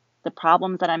 Yeah. The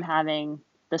problems that I'm having,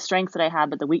 the strengths that I have,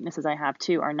 but the weaknesses I have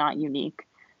too are not unique,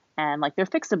 and they're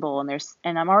fixable.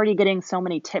 And I'm already getting so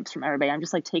many tips from everybody. I'm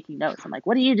just taking notes. I'm like,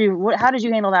 what do you do? How did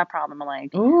you handle that problem? I'm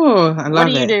like, oh, I love it. What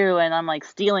do you do? And I'm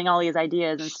stealing all these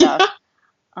ideas and stuff.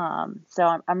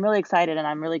 So I'm really excited, and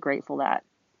I'm really grateful that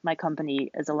my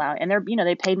company is allowing, and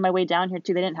they paid my way down here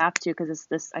too. They didn't have to, because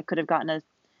I could have gotten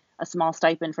a small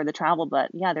stipend for the travel,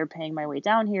 but yeah, they're paying my way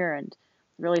down here and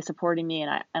really supporting me.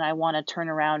 And I want to turn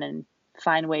around and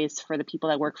find ways for the people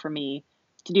that work for me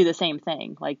to do the same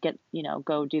thing,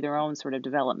 go do their own sort of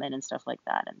development and stuff like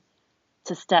that. And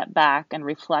to step back and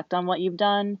reflect on what you've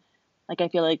done. I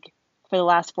feel like for the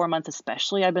last 4 months,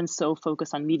 especially, I've been so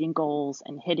focused on meeting goals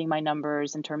and hitting my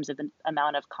numbers in terms of the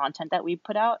amount of content that we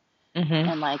put out. Mm-hmm.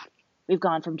 And we've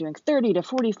gone from doing 30 to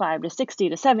 45 to 60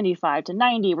 to 75 to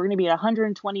 90. We're going to be at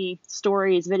 120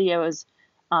 stories, videos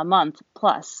a month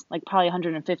plus, probably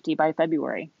 150 by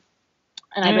February.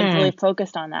 And I've been really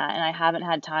focused on that. And I haven't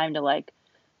had time to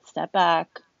step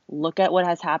back, look at what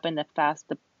has happened the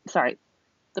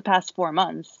past 4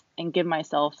 months, and give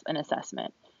myself an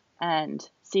assessment and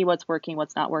see what's working,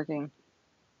 what's not working,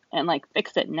 and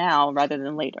fix it now rather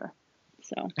than later.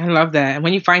 So I love that. And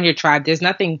when you find your tribe, there's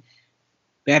nothing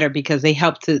better, because they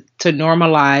help to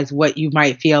normalize what you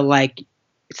might feel like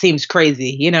it seems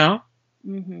crazy, you know?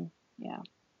 Yeah.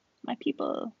 My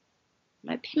people.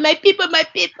 My people. I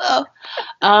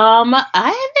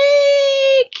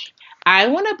think I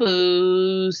want to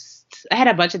boost. I had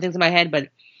a bunch of things in my head, but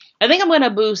I think I'm going to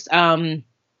boost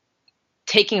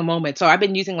taking a moment. So I've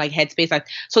been using like Headspace.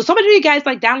 So many of you guys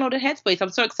like downloaded Headspace. I'm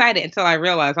so excited until I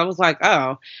realized I was like,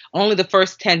 oh, only the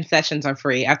first 10 sessions are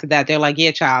free. After that, they're like,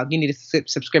 yeah, child, you need a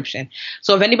subscription.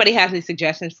 So if anybody has any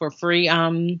suggestions for free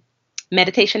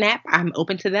meditation app, I'm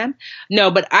open to them.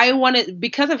 No, but I wanted,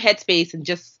 because of Headspace and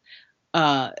just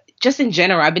in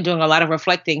general, I've been doing a lot of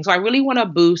reflecting. So I really want to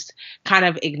boost kind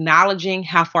of acknowledging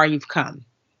how far you've come.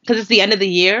 Because it's the end of the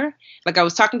year. Like I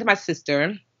was talking to my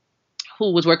sister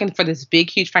who was working for this big,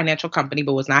 huge financial company,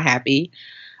 but was not happy.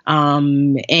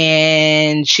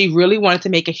 And she really wanted to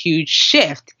make a huge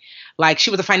shift. Like she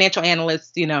was a financial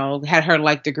analyst, you know, had her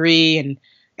like degree in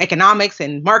economics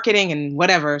and marketing and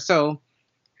whatever. So,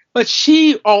 but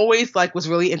she always like was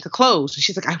really into clothes.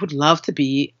 She's like, I would love to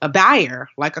be a buyer,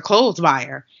 like a clothes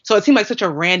buyer. So it seemed like such a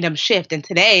random shift. And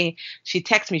today she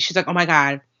texted me, she's like, oh my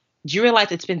God, do you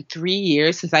realize it's been 3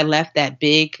 years since I left that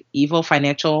big, evil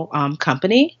financial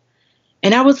company?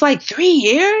 And I was like, 3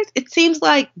 years? It seems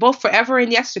like both forever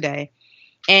and yesterday.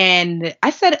 And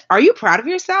I said, are you proud of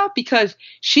yourself? Because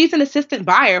she's an assistant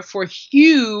buyer for a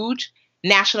huge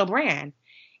national brand.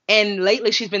 And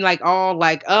lately she's been like, all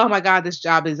like, oh my God, this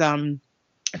job is,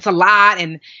 it's a lot.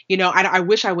 And, you know, I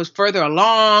wish I was further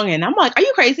along. And I'm like, are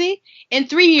you crazy? In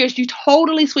 3 years, you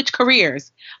totally switched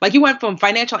careers. Like you went from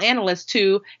financial analyst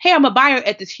to, hey, I'm a buyer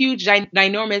at this huge,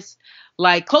 ginormous,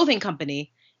 like clothing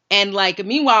company. And like,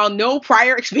 meanwhile, no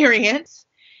prior experience.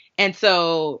 And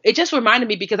so it just reminded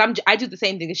me because I do the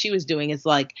same thing that she was doing is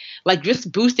like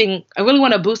just boosting. I really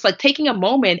want to boost, like taking a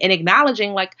moment and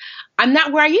acknowledging like, I'm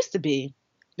not where I used to be,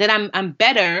 that I'm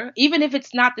better, even if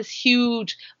it's not this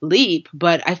huge leap.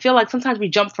 But I feel like sometimes we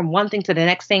jump from one thing to the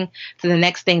next thing to the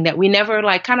next thing that we never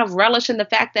like kind of relish in the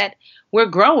fact that we're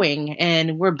growing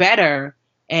and we're better.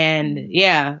 And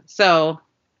yeah, so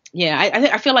yeah,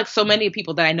 I feel like so many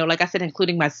people that I know, like I said,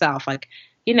 including myself, like,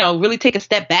 you know, really take a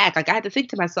step back. Like I had to think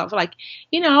to myself, like,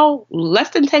 you know, less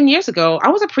than 10 years ago, I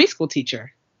was a preschool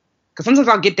teacher. Because sometimes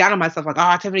I'll get down on myself, like,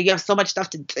 oh, Tiffany, you have so much stuff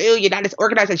to do. You're not as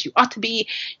organized as you ought to be.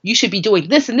 You should be doing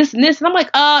this and this and this. And I'm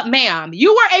like, ma'am,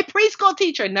 you were a preschool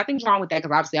teacher. Nothing's wrong with that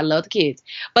because obviously I love the kids.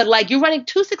 But like, you're running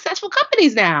 2 successful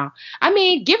companies now. I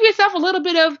mean, give yourself a little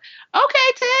bit of,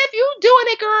 okay, Tiff, you doing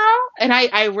it, girl. And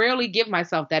I rarely give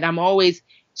myself that. I'm always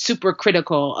super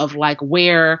critical of like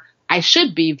where I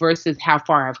should be versus how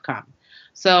far I've come.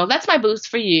 So that's my boost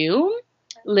for you,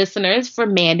 listeners, for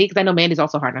Mandy, because I know Mandy's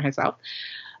also hard on herself.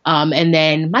 And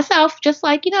then myself, just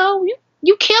like, you know,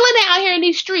 you killing it out here in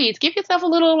these streets. Give yourself a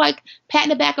little like pat in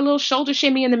the back, a little shoulder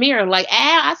shimmy in the mirror. Like,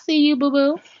 I see you,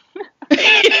 boo-boo.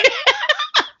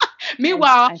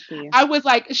 Meanwhile, I was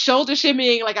like shoulder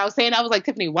shimmying. Like I was saying, I was like,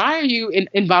 Tiffany, why are you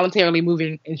involuntarily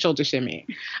moving and shoulder shimmying?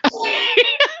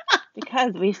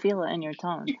 Because we feel it in your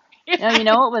tone. You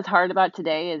know what was hard about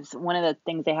today is one of the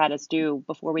things they had us do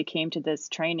before we came to this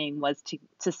training was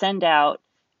to send out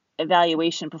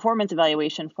performance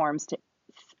evaluation forms to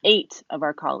 8 of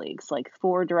our colleagues, like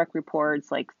 4 direct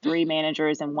reports, like 3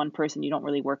 managers, and 1 person you don't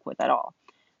really work with at all,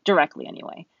 directly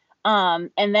anyway. And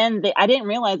then I didn't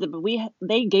realize it, but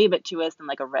they gave it to us in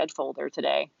like a red folder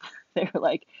today. They were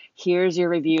like, here's your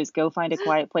reviews, go find a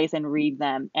quiet place and read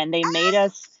them. And they made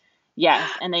us, yes,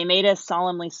 and they made us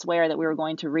solemnly swear that we were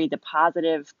going to read the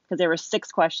positive, because there were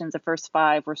 6 questions. The first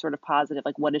 5 were sort of positive,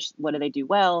 like what do they do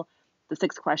well? The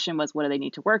 6th question was, what do they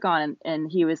need to work on? And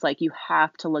he was like, you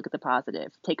have to look at the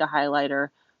positive, take a highlighter,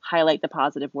 highlight the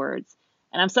positive words.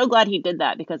 And I'm so glad he did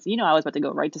that because, you know, I was about to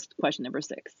go right to question number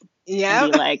 6. Yeah.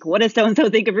 And be like, what does so-and-so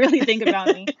really think about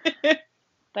me? But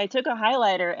I took a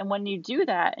highlighter, and when you do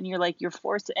that and you're like, you're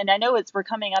forced to, and I know we're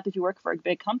coming up if you work for a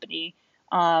big company,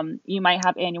 you might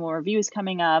have annual reviews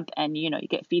coming up and, you know, you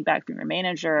get feedback from your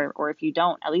manager, or if you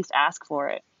don't, at least ask for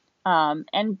it.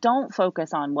 And don't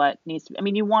focus on what needs to be, I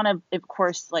mean, you want to, of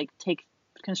course, like take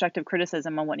constructive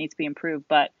criticism on what needs to be improved,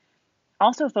 but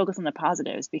also focus on the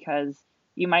positives, because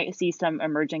you might see some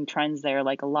emerging trends there.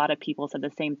 Like a lot of people said the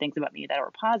same things about me that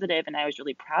were positive, and I was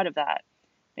really proud of that,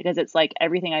 because it's like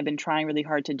everything I've been trying really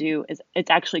hard to do it's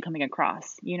actually coming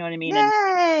across. You know what I mean?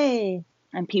 Yay!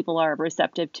 And people are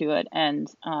receptive to it. And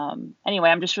anyway,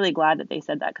 I'm just really glad that they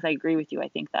said that, because I agree with you. I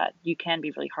think that you can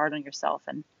be really hard on yourself,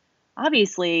 and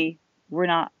obviously we're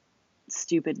not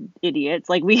stupid idiots.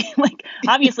 Like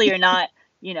obviously you're not,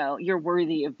 you know, you're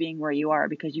worthy of being where you are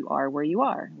because you are where you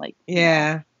are. Like,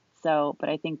 yeah. You know, so, but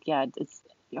I think, yeah, it's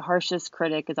your harshest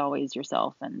critic is always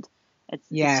yourself. And it's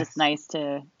just nice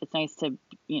to,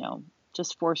 you know,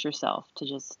 just force yourself to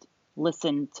just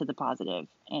listen to the positive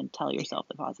and tell yourself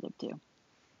the positive too.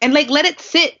 And like, let it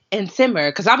sit and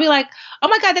simmer. Cause I'll be like, oh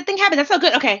my God, that thing happened. That's so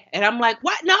good. Okay. And I'm like,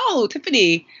 what? No,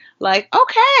 Tiffany. Like,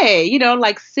 okay,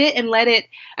 like sit and let it.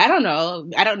 I don't know.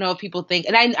 I don't know if people think,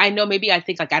 and I know maybe I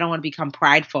think like I don't want to become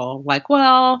prideful. Like,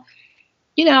 the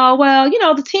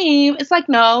team. It's like,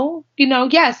 no,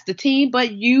 yes, the team,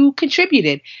 but you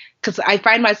contributed. Cause I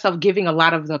find myself giving a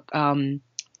lot of the,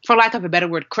 for lack of a better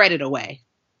word, credit away.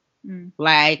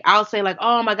 Like, I'll say like,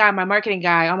 oh my God, my marketing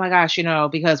guy, oh my gosh,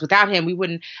 because without him, we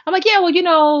wouldn't. I'm like, yeah,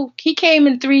 well, he came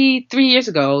in three years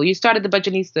ago. You started the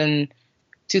Budgetnista in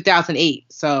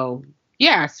 2008. So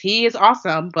yes, he is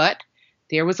awesome, but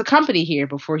there was a company here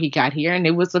before he got here, and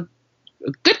it was a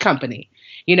good company,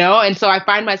 and so I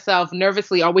find myself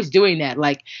nervously always doing that.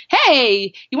 Like,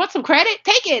 hey, you want some credit?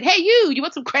 Take it. Hey, you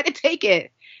want some credit? Take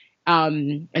it.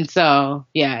 And so,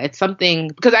 yeah, it's something,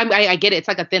 because I get it. It's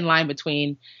like a thin line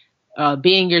between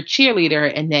being your cheerleader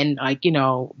and then like,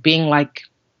 being like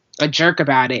a jerk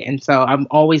about it. And so I'm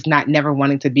always never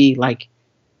wanting to be like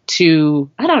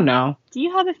I don't know. Do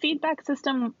you have a feedback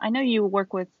system? I know you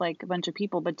work with like a bunch of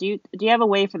people, but do you have a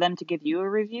way for them to give you a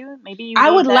review? Maybe you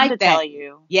I would them like to that. Tell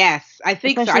you. Yes, I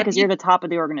think especially because you're the top of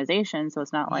the organization, so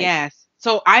it's not like yes.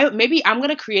 So maybe I'm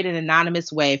gonna create an anonymous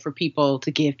way for people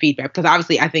to give feedback, because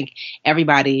obviously I think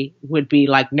everybody would be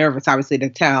like nervous, obviously, to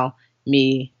tell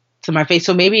me to my face.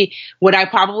 So maybe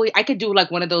I could do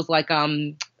like one of those like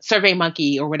Survey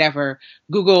Monkey or whatever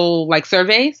Google like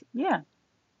surveys. Yeah.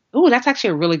 Oh, that's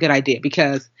actually a really good idea,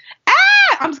 because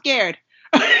I'm scared.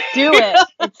 Do it.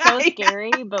 It's so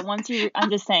scary, but I'm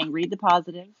just saying, read the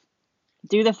positive.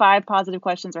 Do the 5 positive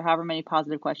questions or however many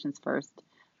positive questions first.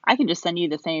 I can just send you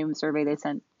the same survey they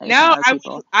sent. I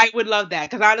would love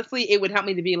that, because honestly, it would help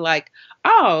me to be like,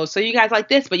 oh, so you guys like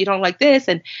this, but you don't like this,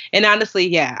 and honestly,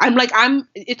 yeah,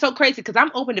 it's so crazy because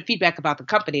I'm open to feedback about the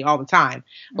company all the time.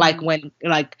 Mm-hmm. Like when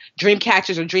like dream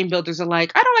catchers or dream builders are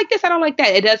like, I don't like this, I don't like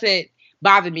that. It doesn't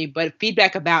bother me, but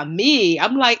feedback about me,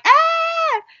 I'm like,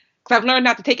 because I've learned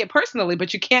not to take it personally,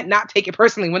 but you can't not take it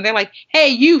personally when they're like, hey,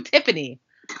 you, Tiffany.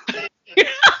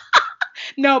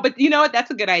 No, but you know what?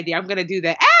 That's a good idea. I'm going to do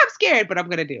that. I'm scared, but I'm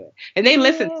going to do it. And they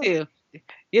listen too.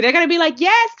 Yeah, they're going to be like,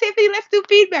 yes, Tiffany, let's do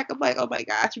feedback. I'm like, oh my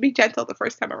gosh, be gentle the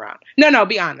first time around. No,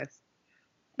 be honest.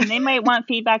 And they might want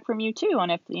feedback from you too on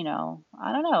if,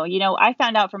 I don't know. I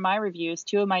found out from my reviews,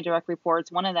 2 of my direct reports,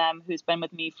 one of them who's been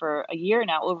with me for a year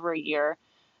now, over a year,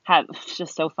 it's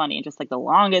just so funny. And just like the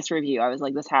longest review, I was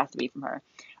like, this has to be from her.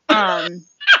 And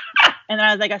then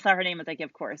I was like, I saw her name. I was like,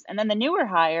 of course. And then the newer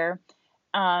hire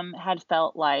had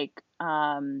felt like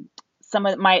some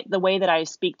of the way that I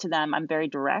speak to them, I'm very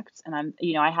direct, and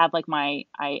I have like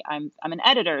I'm an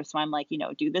editor, so I'm like,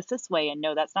 do this way, and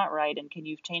no, that's not right, and can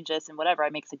you change this, and whatever. I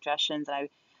make suggestions, and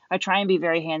I try and be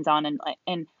very hands-on,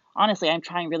 and honestly, I'm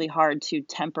trying really hard to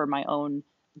temper my own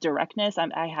directness.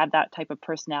 I have that type of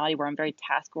personality where I'm very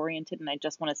task oriented, and I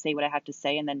just want to say what I have to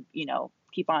say, and then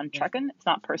keep on trucking. It's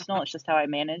not personal. It's just how I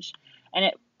manage,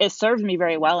 and it serves me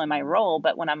very well in my role.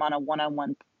 But when I'm on a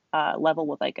one-on-one level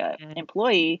with like a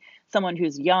employee, someone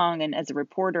who's young and as a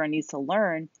reporter and needs to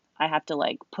learn, I have to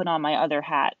like put on my other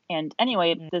hat. And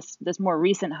anyway, this more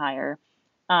recent hire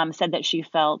said that she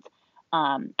felt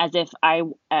as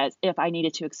if I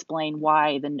needed to explain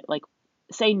why, then like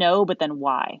say no, but then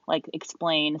why, like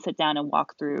explain, sit down and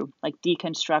walk through, like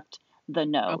deconstruct the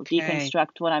no,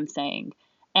 deconstruct what I'm saying.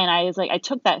 And I was like, I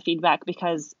took that feedback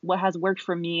because what has worked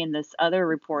for me and this other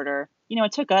reporter,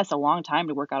 it took us a long time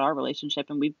to work out our relationship,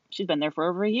 and she's been there for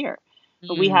over a year,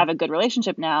 but we have a good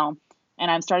relationship now.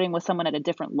 And I'm starting with someone at a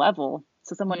different level.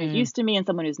 So someone who's used to me and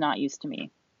someone who's not used to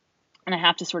me. And I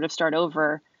have to sort of start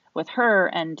over with her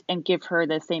and give her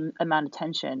the same amount of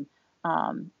attention.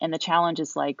 And the challenge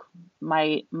is like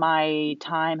my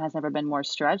time has never been more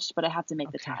stretched, but I have to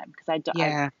make the time because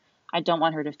I don't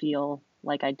want her to feel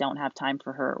like I don't have time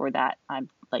for her or that I'm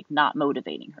like not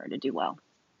motivating her to do well.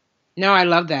 No, I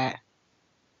love that.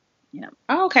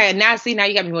 Oh, okay. Now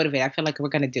you got me motivated. I feel like we're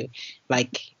going to do I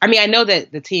know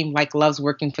that the team like loves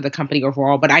working for the company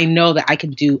overall, but I know that I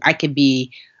could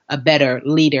be a better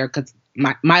leader because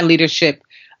my leadership,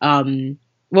 I'm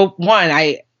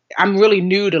really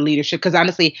new to leadership because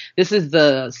honestly, this is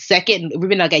the second, we've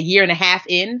been like a year and a half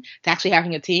in to actually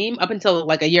having a team. Up until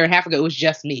like a year and a half ago, it was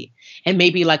just me and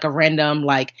maybe like a random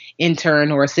like intern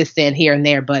or assistant here and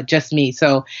there, but just me.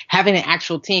 So having an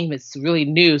actual team is really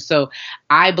new. So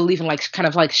I believe in like kind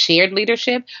of like shared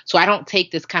leadership. So I don't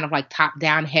take this kind of like top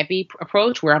down heavy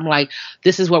approach where I'm like,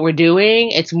 this is what we're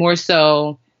doing. It's more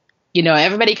so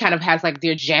everybody kind of has like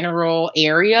their general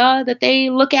area that they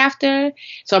look after.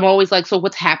 So I'm always like, so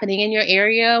what's happening in your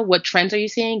area? What trends are you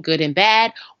seeing, good and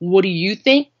bad? What do you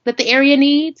think that the area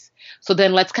needs? So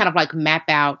then let's kind of like map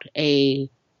out a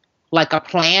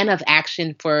plan of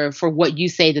action for what you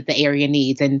say that the area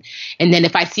needs. And then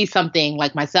if I see something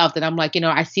like myself, then I'm like,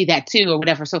 I see that too or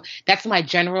whatever. So that's my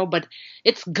general, but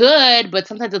it's good, but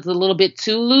sometimes it's a little bit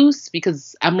too loose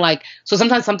because I'm like, so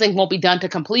sometimes something won't be done to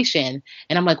completion.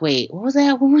 And I'm like, wait, what was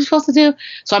that? What were we supposed to do?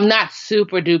 So I'm not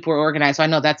super duper organized. So I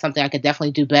know that's something I could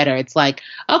definitely do better. It's like,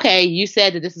 okay, you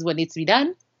said that this is what needs to be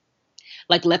done.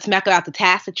 Like, let's map out the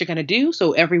tasks that you're going to do.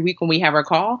 So every week when we have our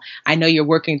call, I know you're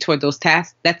working toward those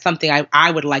tasks. That's something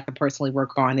I would like to personally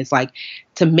work on, is like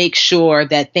to make sure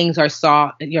that things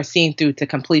you're seeing through to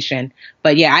completion.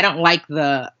 But yeah, I don't like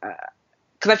because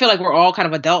I feel like we're all kind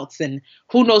of adults, and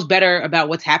who knows better about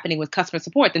what's happening with customer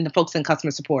support than the folks in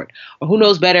customer support, or who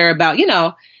knows better about,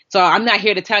 so I'm not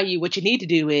here to tell you what you need to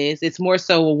do it's more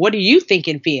so, well, what do you think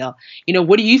and feel?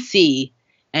 What do you see?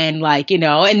 And like,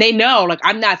 and they know, like,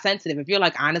 I'm not sensitive. If you're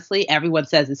like, honestly, everyone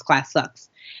says this class sucks.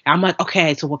 And I'm like,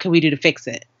 okay, so what can we do to fix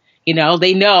it?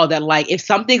 They know that, like, if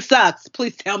something sucks,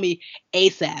 please tell me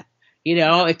ASAP.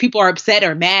 If people are upset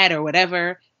or mad or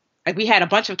whatever. Like, we had a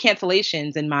bunch of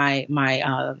cancellations, and my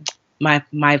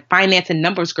finance and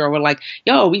numbers girl were like,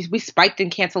 yo, we spiked in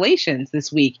cancellations this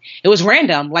week. It was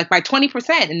random, like by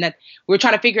 20%. And that we were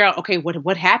trying to figure out, okay,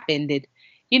 what happened?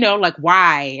 Like,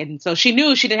 why? And so she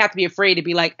knew she didn't have to be afraid to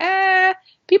be like,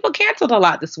 people canceled a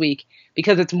lot this week,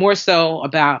 because it's more so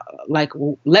about like,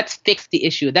 well, let's fix the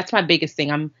issue. That's my biggest thing.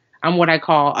 I'm what I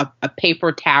call a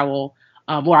paper towel,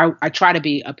 or I try to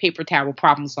be a paper towel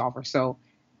problem solver. So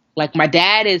like, my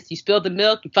dad is, you spilled the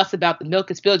milk, you fuss about the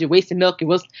milk is spilled, you're wasting milk.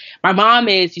 My mom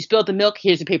is, you spilled the milk,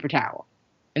 here's a paper towel.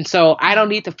 And so I don't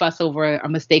need to fuss over a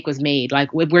mistake was made.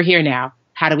 Like, we're here now.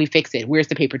 How do we fix it? Where's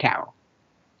the paper towel?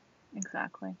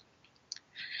 Exactly.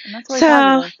 And that's really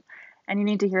positive. And you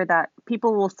need to hear that.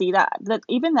 People will see that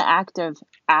even the act of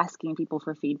asking people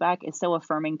for feedback is so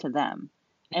affirming to them,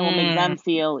 and will make them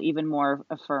feel even more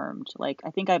affirmed. Like, I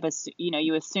think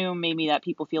you assume maybe that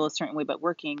people feel a certain way about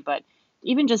working, but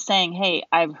even just saying, hey,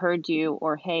 I've heard you,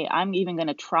 or hey, I'm even going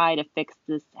to try to fix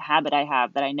this habit I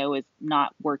have that I know is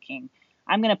not working.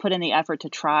 I'm going to put in the effort to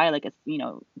try, like, it's,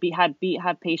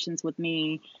 have patience with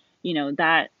me.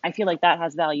 That I feel like that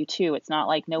has value too. It's not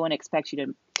like no one expects you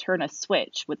to turn a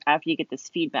switch after you get this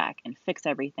feedback and fix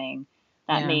everything.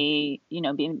 That may,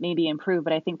 maybe improve,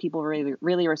 but I think people really,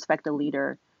 really respect a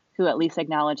leader who at least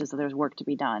acknowledges that there's work to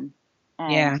be done,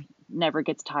 and never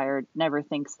gets tired, never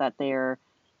thinks that they're,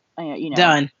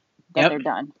 done. That they're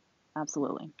done.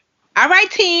 Absolutely. All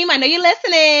right, team. I know you're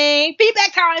listening.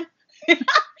 Feedback time.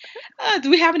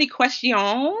 Do we have any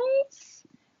questions?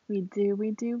 We do.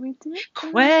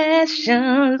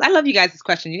 Questions. I love you guys'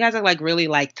 questions. You guys are like really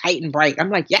like tight and bright. I'm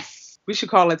like, yes. We should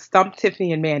call it Stump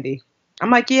Tiffany and Mandy. I'm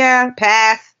like, yeah,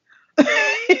 pass. Can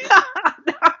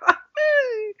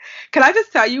I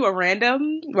just tell you a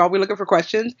random while we're looking for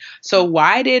questions? So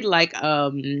why did like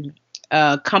a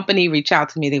company reach out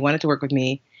to me? They wanted to work with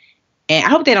me. And I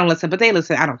hope they don't listen, but they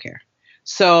listen. I don't care.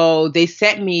 So they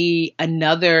sent me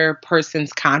another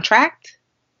person's contract.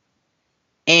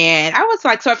 And I was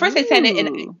like, so at first they sent it,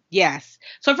 and yes.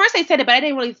 So at first they sent it, but I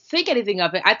didn't really think anything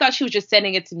of it. I thought she was just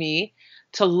sending it to me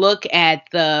to look at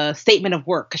the statement of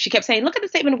work, because she kept saying, look at the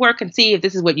statement of work and see if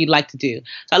this is what you'd like to do.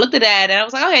 So I looked at that and I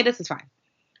was like, okay, this is fine.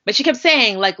 But she kept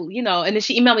saying, like, and then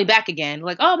she emailed me back again,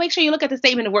 like, oh, make sure you look at the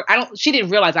statement of work. She didn't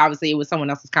realize, obviously, it was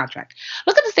someone else's contract.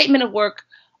 Look at the statement of work.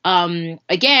 Again,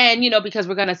 because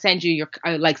we're going to send you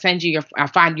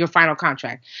your final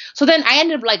contract. So then I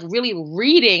ended up like really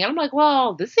reading, and I'm like,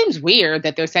 well, this seems weird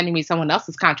that they're sending me someone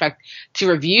else's contract to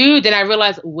review. Then I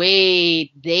realized,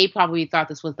 wait, they probably thought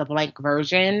this was the blank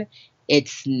version.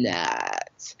 It's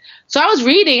not. So I was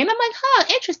reading and I'm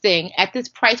like, interesting, at this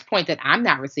price point that I'm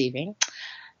not receiving.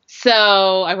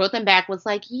 So I wrote them back, was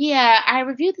like, yeah, I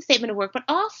reviewed the statement of work, but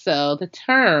also the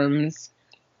terms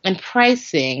and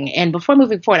pricing. And before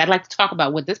moving forward, I'd like to talk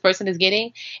about what this person is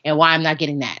getting and why I'm not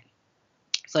getting that.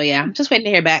 So yeah, I'm just waiting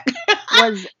to hear back.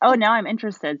 Now I'm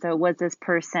interested. So was this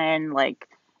person like,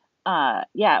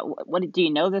 what do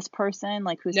you know this person?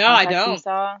 Like, whose contract you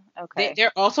saw? Okay.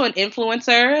 They're also an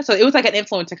influencer. So it was like an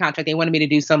influencer contract. They wanted me to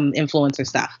do some influencer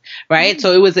stuff, right?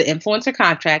 So it was an influencer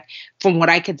contract. From what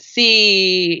I could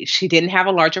see, she didn't have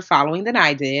a larger following than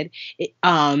I did.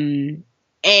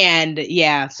 And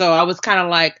yeah, so I was kind of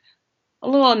like a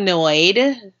little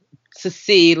annoyed to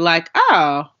see like,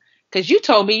 oh, because you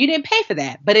told me you didn't pay for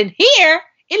that. But in here,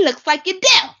 it looks like you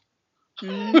did.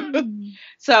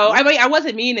 So I mean, I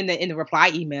wasn't mean in the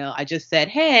reply email. I just said,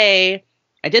 hey,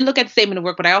 I did look at the statement of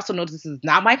work, but I also noticed this is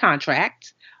not my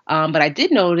contract. But I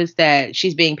did notice that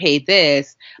she's being paid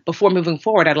this. Before moving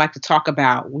forward, I'd like to talk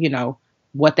about,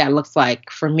 what that looks like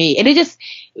for me. And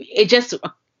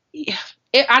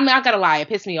I'm not gonna lie, it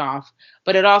pissed me off,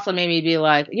 but it also made me be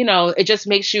like, it just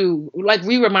makes you like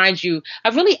reminds you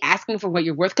of really asking for what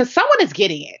you're worth, because someone is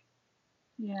getting it.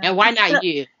 Yeah. And why not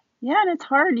you? Yeah, and it's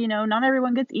hard, not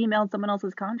everyone gets emailed someone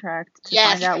else's contract to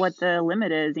find out what the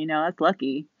limit is, that's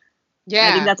lucky. Yeah.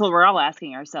 I think that's what we're all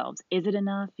asking ourselves. Is it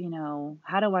enough?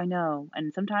 How do I know?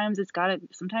 And sometimes you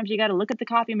gotta look at the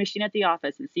copy machine at the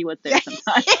office and see what's there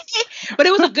sometimes. But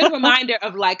it was a good reminder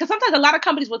of like, because sometimes a lot of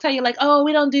companies will tell you like, oh,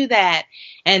 we don't do that.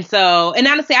 And so, and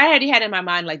honestly, I already had in my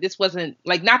mind, like, this wasn't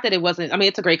like, not that it wasn't, I mean,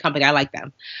 it's a great company. I like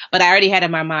them, but I already had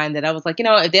in my mind that I was like,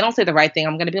 if they don't say the right thing,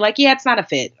 I'm going to be like, yeah, it's not a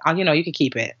fit. You can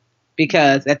keep it,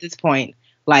 because at this point,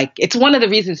 like, it's one of the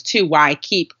reasons too, why I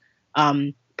keep,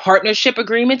 partnership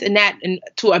agreements, and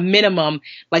to a minimum,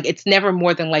 like, it's never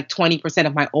more than like 20%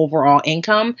 of my overall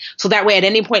income. So that way, at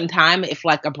any point in time, if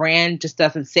like a brand just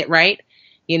doesn't sit right,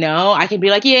 I can be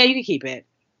like, yeah, you can keep it,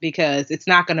 because it's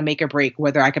not going to make or break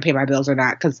whether I can pay my bills or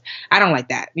not, because I don't like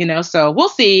that, so we'll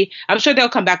see. I'm sure they'll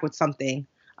come back with something,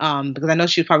 because I know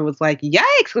she probably was like,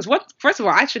 yikes, because first of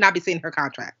all, I should not be seeing her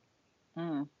contract.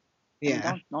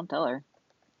 Yeah. Don't tell her.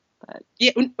 But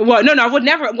yeah, well, no, I would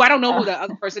never. Well, I don't know who the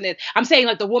other person is. I'm saying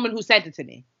like the woman who sent it to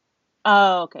me.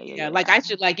 Oh, okay. Yeah, like I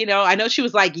should, like, I know she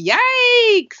was like, yikes,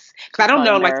 because I don't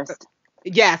know, like,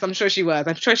 yes, I'm sure she was.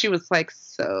 I'm sure she was like,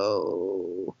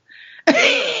 so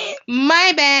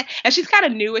my bad. And she's kind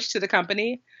of newish to the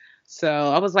company, so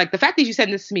I was like, the fact that you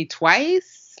sent this to me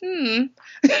twice.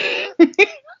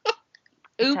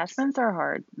 Attachments are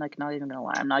hard. Like, not even gonna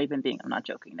lie. I'm not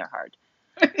joking. They're hard.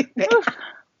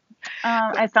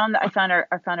 I found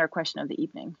our question of the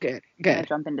evening. Good. I'm gonna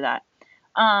jump into that.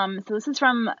 So this is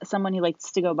from someone who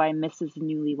likes to go by Mrs.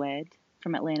 Newlywed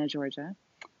from Atlanta, Georgia.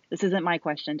 This isn't my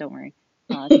question, don't worry.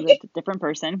 This is a different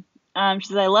person. She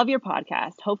says, I love your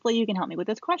podcast. Hopefully you can help me with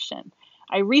this question.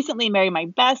 I recently married my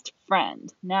best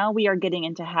friend. Now we are getting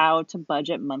into how to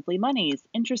budget monthly monies.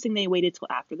 Interesting, they waited till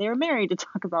after they were married to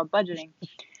talk about budgeting.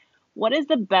 What is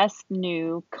the best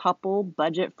new couple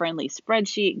budget-friendly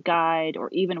spreadsheet, guide, or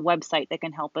even website that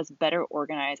can help us better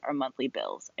organize our monthly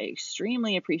bills? I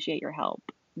extremely appreciate your help,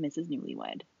 Mrs.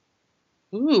 Newlywed.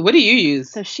 Ooh, what do you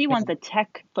use? So she wants a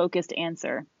tech-focused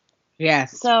answer.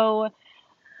 Yes. So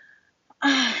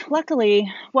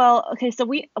luckily, so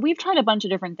we've tried a bunch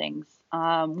of different things.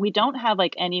 We don't have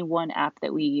like any one app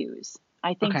that we use.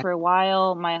 I think for a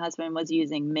while, my husband was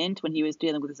using Mint when he was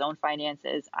dealing with his own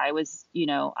finances.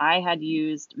 I had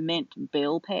used Mint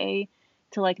Bill Pay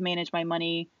to like manage my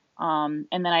money. And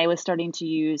then I was starting to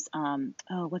use,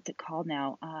 what's it called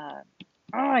now?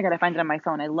 I gotta find it on my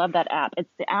phone. I love that app. It's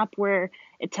the app where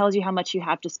it tells you how much you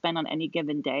have to spend on any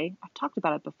given day. I've talked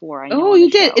about it before. Oh,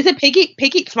 you did? Is it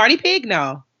Piggy, Smarty Pig?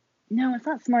 No, it's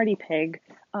not Smarty Pig.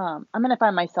 I'm gonna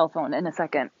find my cell phone in a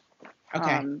second.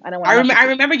 Okay. I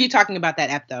remember you talking about that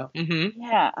app though. Mm-hmm.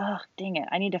 Yeah. Oh, dang it.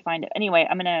 I need to find it. Anyway,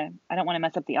 I don't want to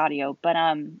mess up the audio, but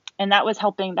and that was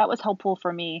helpful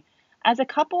for me. As a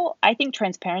couple, I think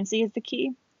transparency is the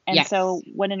key. And so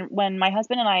when my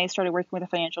husband and I started working with a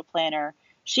financial planner,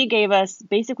 she gave us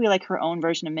basically like her own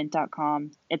version of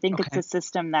mint.com. I think it's a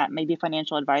system that maybe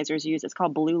financial advisors use. It's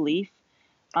called Blue Leaf.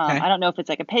 I don't know if it's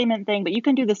like a payment thing, but you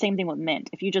can do the same thing with Mint.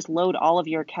 If you just load all of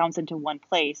your accounts into one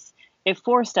place, it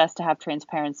forced us to have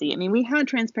transparency. I mean, we had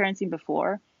transparency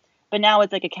before, but now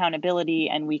it's like accountability,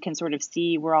 and we can sort of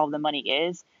see where all the money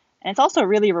is. And it's also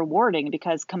really rewarding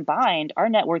because combined, our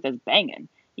net worth is banging.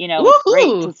 It's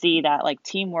great to see that like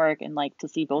teamwork and like to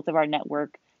see both of our net worth,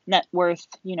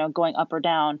 going up or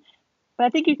down. But I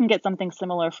think you can get something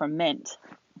similar from Mint.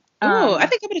 I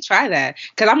think I'm going to try that,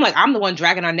 because I'm the one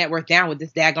dragging our net worth down with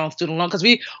this daggone student loan, because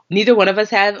neither one of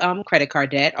us have credit card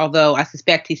debt, although I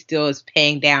suspect he still is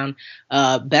paying down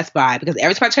Best Buy, because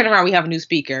every time I turn around we have a new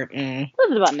speaker. What is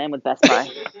it about men with Best Buy?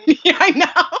 Yeah, I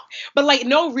know. But like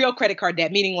no real credit card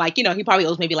debt, meaning like, he probably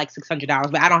owes maybe like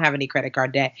 $600, but I don't have any credit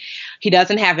card debt. He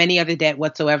doesn't have any other debt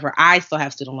whatsoever. I still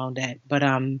have student loan debt, but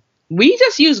we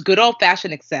just use good old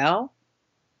fashioned Excel.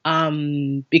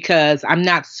 Because I'm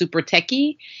not super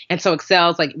techie, and so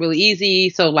Excel's like really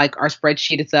easy. So like our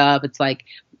spreadsheet is up. It's like,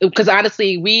 because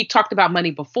honestly, we talked about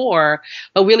money before,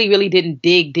 but really didn't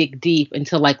dig deep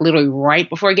until like literally right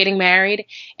before getting married.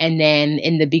 And then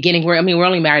in the beginning, we're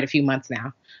only married a few months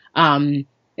now.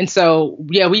 And so,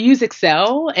 yeah, we use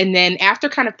Excel. And then after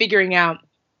kind of figuring out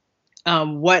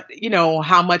what,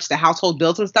 how much the household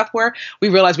bills and stuff were, we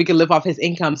realized we could live off his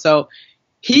income. So,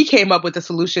 he came up with a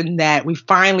solution that we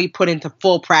finally put into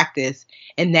full practice,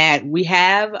 and that we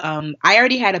have. I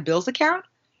already had a bills account,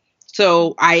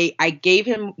 so I gave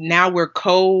him. Now we're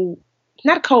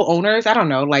not co-owners. I don't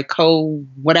know, like co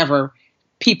whatever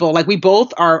people. Like we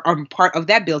both are part of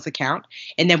that bills account,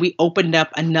 and then we opened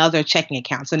up another checking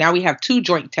account. So now we have two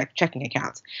joint checking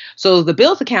accounts. So the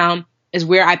bills account is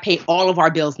where I pay all of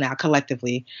our bills now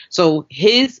collectively. So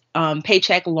his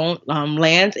paycheck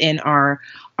lands in our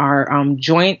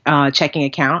joint checking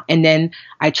account, and then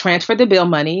I transfer the bill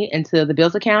money into the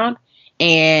bills account,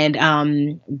 and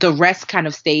the rest kind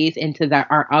of stays into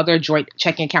our other joint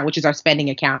checking account, which is our spending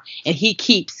account, and he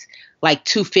keeps like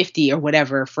 250 or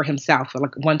whatever for himself, or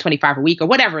like 125 a week or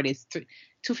whatever it is.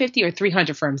 250 or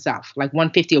 300 for himself, like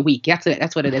 150 a week. That's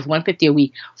what it is. 150 a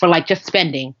week for like just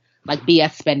spending, like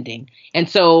BS spending. And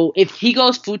so if he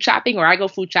goes food shopping or I go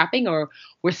food shopping, or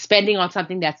we're spending on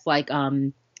something that's like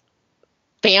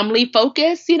family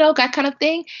focused, that kind of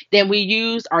thing, then we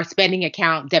use our spending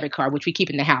account debit card, which we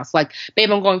keep in the house. Like, babe,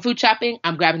 I'm going food shopping,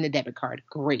 I'm grabbing the debit card.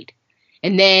 Great.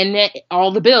 And then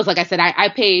all the bills, like I said, I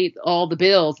paid all the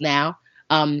bills now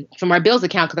from our bills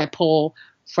account, because I pull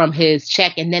from his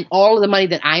check. And then all of the money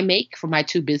that I make from my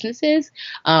two businesses,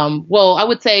 well, I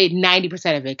would say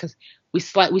 90% of it, because we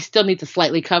still need to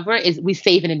slightly cover, is we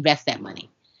save and invest that money.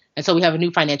 And so we have a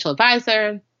new financial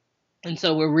advisor. And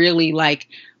so we're really like,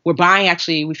 we're buying,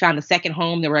 actually, we found a second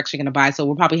home that we're actually going to buy. So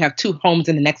we'll probably have two homes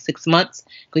in the next 6 months.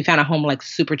 We found a home like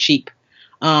super cheap.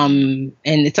 And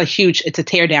it's a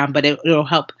tear down, but it'll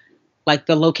help. Like,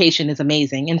 the location is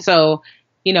amazing. And so,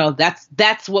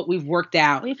 that's what we've worked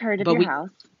out. We've heard of your house.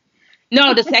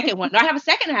 No, the second one. No, I have a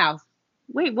second house.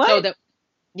 Wait, what?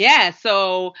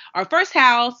 So our first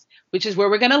house, which is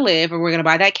where we're going to live, and we're going to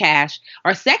buy that cash.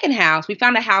 Our second house, we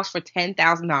found a house for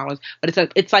 $10,000, but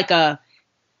it's like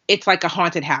a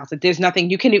haunted house. There's nothing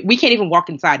we can't even walk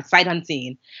inside. It's sight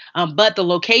unseen. But the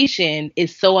location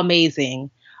is so amazing.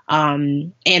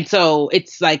 And so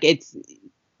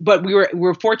but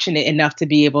we're fortunate enough to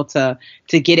be able to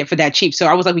get it for that cheap. So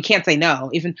I was like, we can't say no.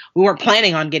 Even we weren't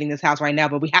planning on getting this house right now,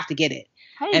 but we have to get it.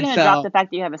 How are you going to drop the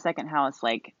fact that you have a second house,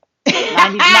 like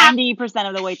 90%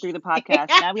 of the way through the podcast?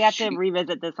 Now we have to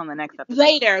revisit this on the next episode.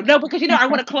 Later. No, because, I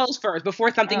want to close first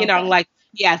before something, I'm like,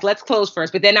 yes, let's close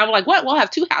first. But then I'm like, what? We'll have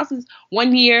two houses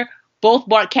 1 year, both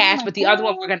bought cash, but the other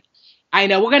one we're going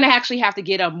to actually have to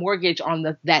get a mortgage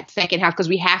on that second house, because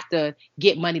we have to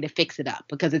get money to fix it up,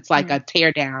 because it's like a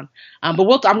tear down.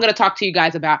 But I'm going to talk to you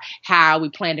guys about how we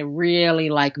plan to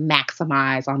really like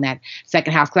maximize on that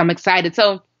second house, because I'm excited.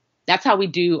 So that's how we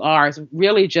do ours,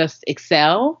 really just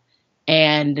Excel.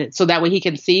 And so that way he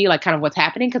can see like kind of what's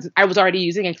happening, because I was already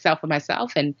using Excel for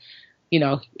myself. And,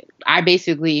 I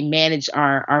basically manage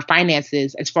our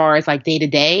finances as far as like day to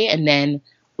day. And then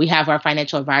we have our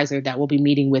financial advisor that we'll be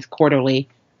meeting with quarterly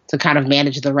to kind of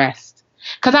manage the rest.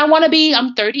 Because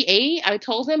I'm 38. I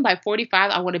told him by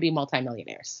 45, I want to be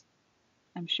multimillionaires.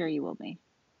 I'm sure you will be.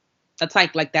 That's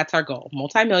that's our goal.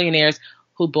 Multimillionaires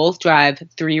who both drive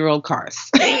 3-year-old cars.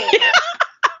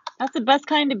 That's the best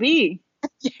kind to be.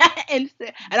 Yeah, and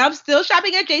I'm still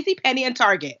shopping at JCPenney and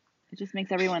Target. It just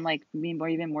makes everyone like me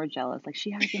even more jealous. Like,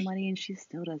 she has the money and she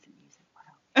still doesn't use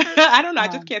it. Wow. I don't know. I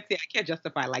just can't see. I can't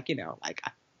justify like a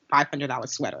 $500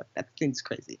 sweater. That seems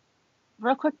crazy.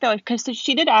 Real quick though, because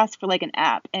she did ask for like an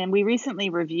app, and we recently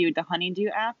reviewed the Honeydew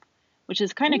app, which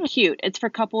is kind of cute. It's for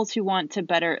couples who want to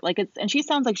better and she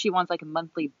sounds like she wants like a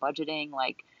monthly budgeting,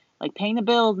 like paying the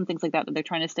bills and things like that they're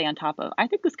trying to stay on top of. I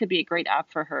think this could be a great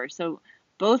app for her. So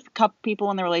both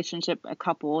people in the relationship, a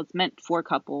couple, it's meant for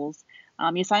couples.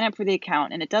 You sign up for the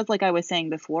account, and it does, like I was saying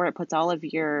before, it puts all of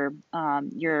your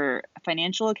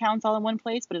financial accounts all in one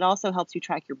place, but it also helps you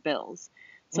track your bills.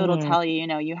 So it'll tell you,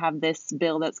 you have this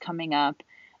bill that's coming up,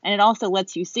 and it also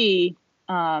lets you see,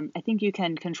 I think you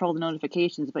can control the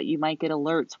notifications, but you might get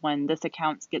alerts when this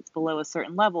account gets below a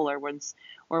certain level,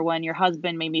 or when your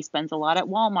husband maybe spends a lot at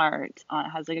Walmart,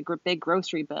 has like a big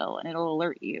grocery bill, and it'll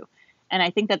alert you. And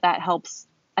I think that helps.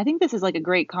 I think this is like a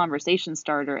great conversation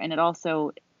starter, and it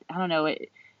also, I don't know,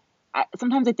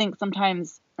 sometimes I think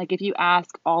like if you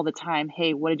ask all the time,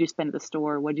 hey, what did you spend at the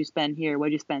store? What did you spend here? What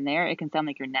did you spend there? It can sound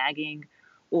like you're nagging,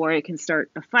 or it can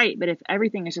start a fight. But if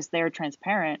everything is just there,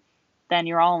 transparent, then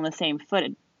you're all on the same foot.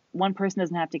 One person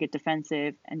doesn't have to get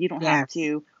defensive, and you don't have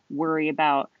to worry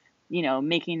about,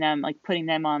 making them, like putting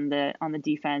them on the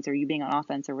defense, or you being on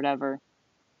offense or whatever.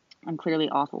 I'm clearly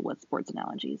awful with sports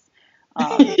analogies.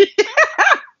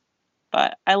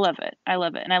 But I love it.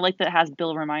 And I like that it has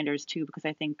bill reminders too, because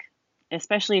I think,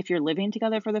 especially if you're living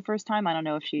together for the first time, I don't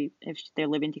know if they're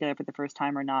living together for the first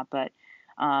time or not, but,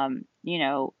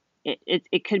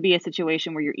 it could be a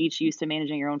situation where you're each used to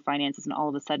managing your own finances, and all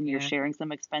of a sudden you're Yeah. sharing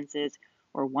some expenses,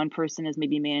 or one person is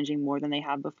maybe managing more than they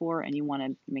have before, and you want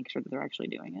to make sure that they're actually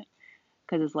doing it.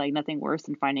 Because it's like nothing worse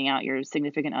than finding out your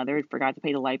significant other forgot to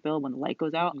pay the light bill when the light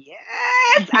goes out.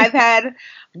 Yes, I've had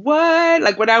what?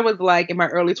 Like when I was like in my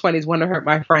early 20s, one of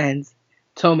my friends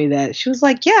told me that. She was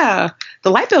like, "Yeah, the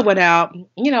light bill went out.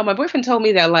 My boyfriend told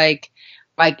me that like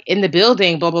in the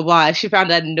building, blah blah blah." And she found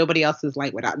out nobody else's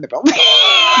light went out in the building.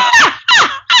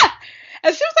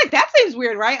 And she was like, "That seems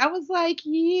weird, right?" I was like,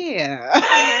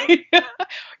 "Yeah."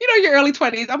 Your early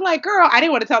 20s. I'm like, "Girl, I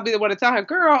didn't want to tell her,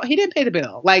 girl, he didn't pay the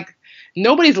bill. Like,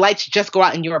 nobody's lights just go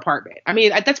out in your apartment. I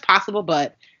mean, that's possible,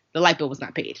 but the light bill was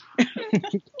not paid."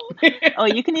 Oh,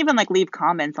 you can even like leave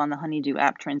comments on the Honeydew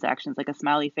app transactions, like a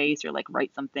smiley face, or like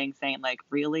write something saying like,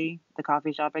 "Really, the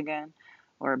coffee shop again,"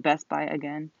 or "Best Buy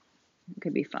again." It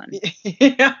could be fun. Ooh,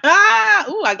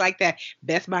 I like that.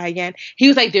 Best Buy again. He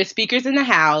was like, "There's speakers in the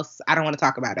house. I don't want to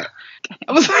talk about it."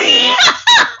 I was like,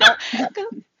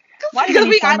 Why do you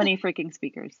need so many freaking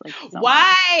speakers? Like,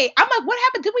 why? I'm like, "What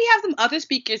happened? Did we have some other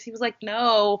speakers?" He was like,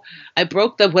 "No, I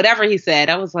broke the whatever he said."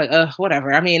 I was like,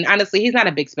 whatever. I mean, honestly, he's not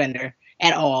a big spender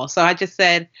at all. So I just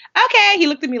said, "Okay." He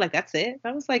looked at me like, "That's it."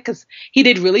 I was like, because he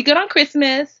did really good on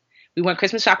Christmas. We went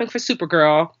Christmas shopping for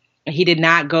Supergirl, and he did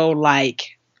not go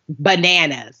like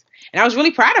bananas. And I was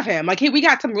really proud of him. Like, we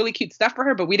got some really cute stuff for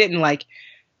her, but we didn't like.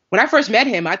 When I first met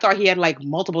him, I thought he had like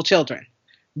multiple children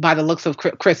by the looks of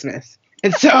Christmas.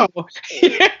 And so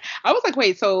I was like,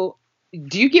 "Wait, so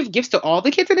do you give gifts to all the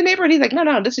kids in the neighborhood?" He's like,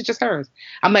 no, this is just hers.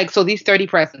 I'm like, "So these 30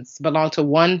 presents belong to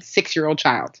one 6-year-old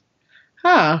child."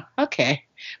 Huh, okay.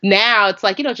 Now it's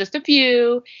like, just a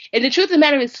few. And the truth of the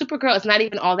matter is Supergirl is not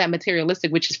even all that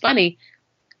materialistic, which is funny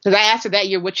because I asked her that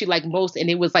year what she liked most, and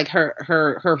it was like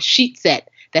her sheet set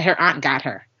that her aunt got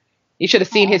her. You should have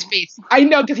seen his face. I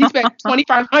know, because he spent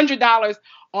 $2,500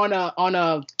 on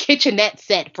a kitchenette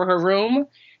set for her room.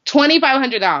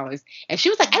 $2,500. And she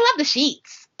was like, "I love the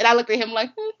sheets." And I looked at him like,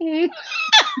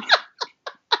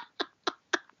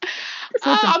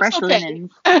 some fresh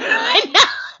linens. I know.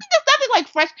 There's nothing like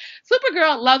fresh.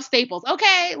 Supergirl loves staples.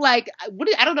 Okay. Like,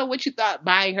 I don't know what you thought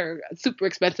buying her super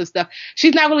expensive stuff.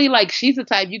 She's not really like, she's the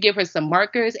type you give her some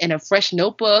markers and a fresh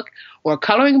notebook or a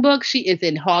coloring book. She is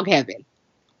in hog heaven.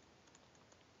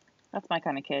 That's my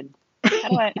kind of kid.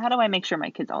 How do I make sure my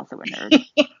kid's also a nerd?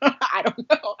 I don't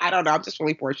know. I'm just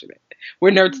really fortunate.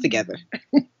 We're nerds together.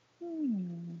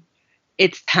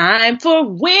 It's time for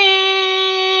Wednesday.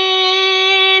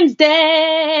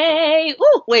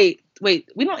 Ooh, wait. We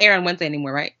don't air on Wednesday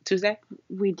anymore, right? Tuesday?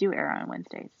 We do air on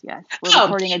Wednesdays, yes. We're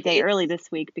recording a day early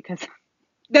this week because...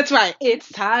 That's right. It's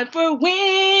time for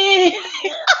Wednesday.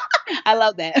 I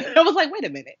love that. I was like, wait a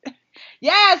minute.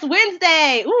 Yes,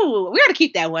 Wednesday. Ooh, we got to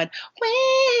keep that one.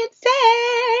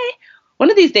 Wednesday.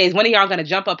 One of these days, one of y'all going to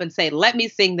jump up and say, "Let me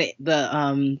sing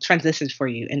the transitions for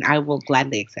you," and I will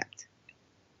gladly accept.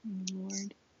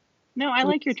 Lord. No, I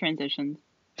like your transitions.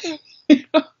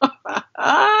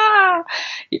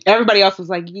 Everybody else was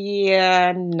like,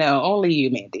 "Yeah, no, only you,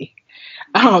 Mandy."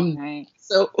 Right.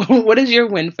 So what is your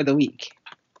win for the week?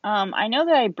 I know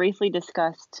that I briefly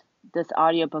discussed this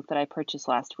audiobook that I purchased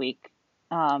last week.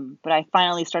 But I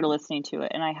finally started listening to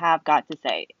it, and I have got to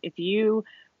say, if you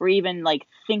were even like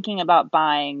thinking about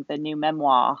buying the new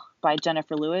memoir by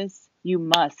Jennifer Lewis, you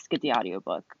must get the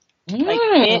audiobook. Like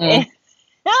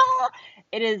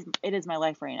it is my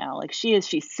life right now. Like she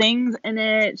sings in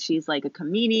it. She's like a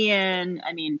comedian.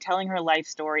 I mean, telling her life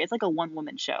story. It's like a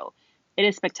one-woman show. It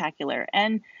is spectacular.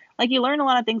 And like you learn a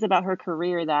lot of things about her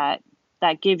career that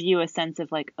give you a sense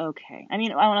of like, okay. I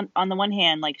mean, on the one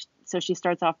hand, like, so she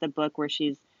starts off the book where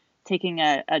she's taking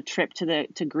a trip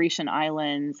to Grecian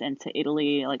islands and to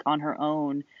Italy, like on her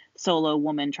own, solo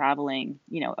woman traveling,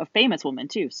 a famous woman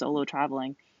too, solo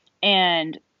traveling,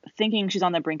 and thinking she's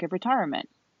on the brink of retirement.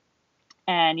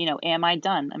 And, am I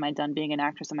done? Am I done being an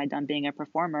actress? Am I done being a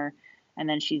performer? And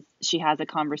then she has a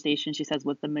conversation, she says,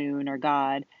 with the moon or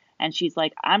God. And she's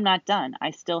like, "I'm not done.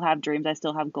 I still have dreams. I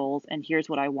still have goals. And here's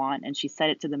what I want." And she said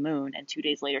it to the moon. And 2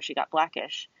 days later, she got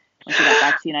Blackish when she got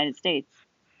back to the United States.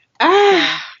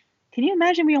 Can you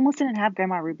imagine we almost didn't have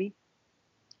Grandma Ruby?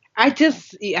 That is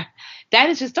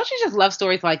just, don't you just love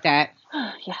stories like that?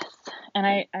 Yes. And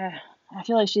I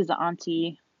feel like she's the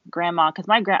auntie grandma, because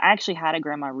I actually had a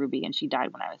Grandma Ruby and she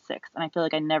died when I was 6. And I feel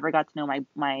like I never got to know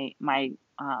my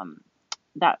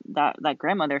that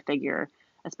grandmother figure,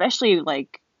 especially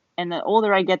like, and the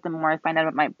older I get, the more I find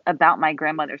out about my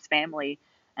grandmother's family.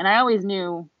 And I always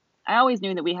knew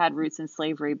that we had roots in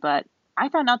slavery, but I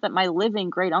found out that my living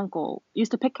great uncle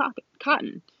used to pick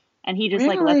cotton, and he just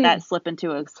like let that slip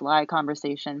into a sly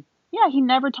conversation. Yeah, he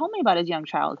never told me about his young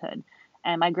childhood.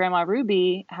 And my grandma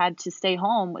Ruby had to stay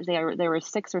home. There were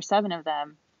 6 or 7 of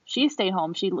them. She stayed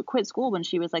home. She quit school when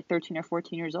she was like 13 or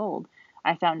 14 years old.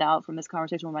 I found out from this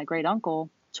conversation with my great uncle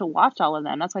to watch all of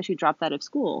them. That's why she dropped out of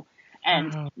school.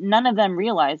 And none of them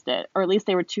realized it, or at least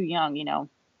they were too young, you know.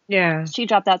 Yeah. She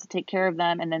dropped out to take care of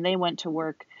them, and then they went to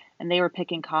work, and they were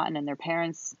picking cotton, and their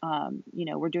parents, you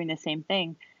know, were doing the same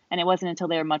thing. And it wasn't until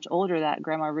they were much older that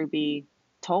Grandma Ruby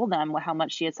told them how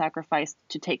much she had sacrificed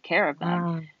to take care of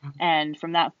them. And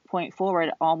from that point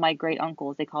forward, all my great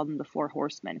uncles, they called them the 4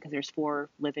 horsemen, because there's 4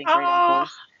 living great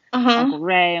uncles. Uncle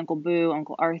Ray, Uncle Boo,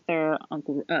 Uncle Arthur,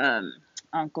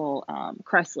 Uncle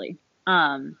Cressley.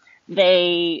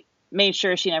 They made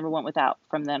sure she never went without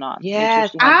from then on.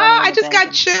 Yes. I just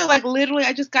got chills. Like literally,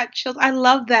 I just got chills. I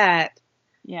love that.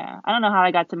 Yeah. I don't know how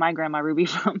I got to my Grandma Ruby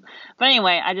from, but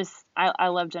anyway, I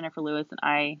love Jennifer Lewis, and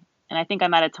I think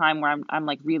I'm at a time where I'm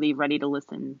like really ready to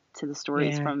listen to the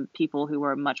stories from people who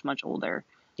are much, much older.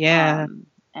 Yeah.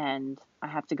 And I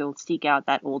have to go seek out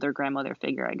that older grandmother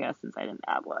figure, I guess, since I didn't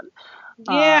have one.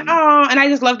 Yeah. And I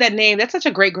just love that name. That's such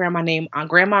a great grandma name.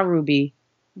 Grandma Ruby.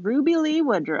 Ruby Lee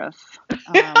Woodruff.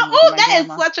 That is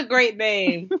such a great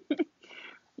name.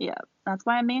 Yeah, that's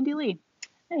why I'm Mandy Lee.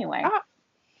 Anyway.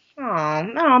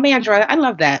 Mandra, I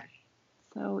love that.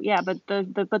 So yeah, but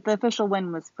the official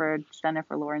win was for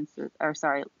Jennifer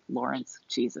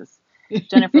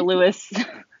Jennifer Lewis.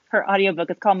 Her audiobook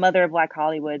is called Mother of Black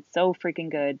Hollywood. So freaking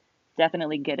good.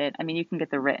 Definitely get it. I mean, you can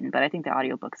get the written, but I think the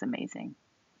audiobook's amazing.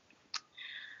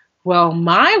 Well,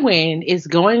 my win is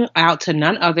going out to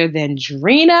none other than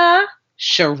Drina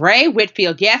Sheree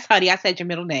Whitfield. Yes, honey, I said your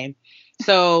middle name.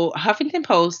 So Huffington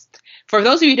Post, for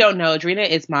those of you who don't know, Drina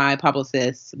is my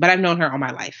publicist, but I've known her all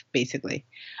my life, basically.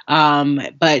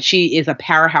 But she is a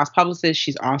powerhouse publicist.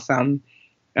 She's awesome.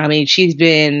 I mean, she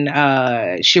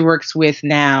works with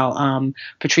now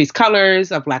Patrisse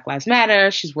Cullors of Black Lives Matter.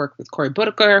 She's worked with Cory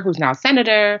Booker, who's now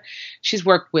senator. She's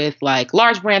worked with like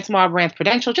large brands, small brands,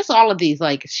 Prudential, just all of these.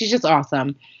 Like, she's just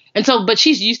awesome. And so, but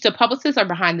she's used to, publicists are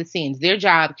behind the scenes. Their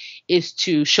job is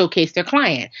to showcase their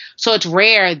client. So it's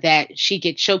rare that she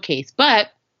gets showcased. But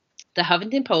the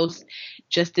Huffington Post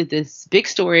just did this big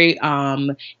story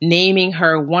naming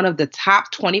her one of the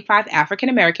top 25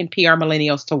 African-American PR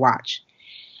millennials to watch.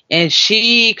 And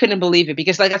she couldn't believe it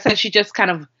because, like I said, she just kind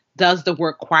of does the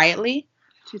work quietly.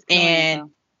 She's killing it.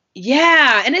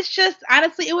 Yeah, and it's just,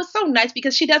 honestly, it was so nice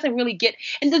because she doesn't really get,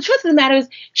 and the truth of the matter is,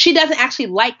 she doesn't actually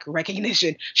like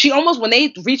recognition. She almost, when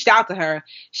they reached out to her,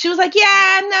 she was like,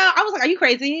 yeah, no. I was like, are you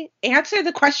crazy? Answer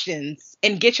the questions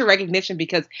and get your recognition,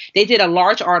 because they did a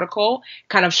large article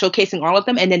kind of showcasing all of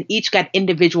them, and then each got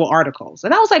individual articles.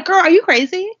 And I was like, girl, are you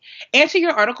crazy? Answer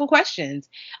your article questions.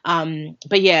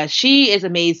 But yeah, she is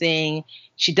amazing.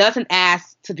 She doesn't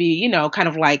ask to be, kind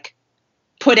of like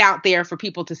put out there for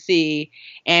people to see,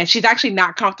 and she's actually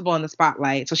not comfortable in the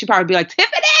spotlight. So she'd probably be like,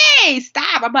 Tiffany,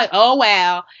 stop. I'm like, oh,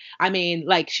 well, I mean,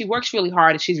 like, she works really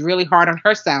hard and she's really hard on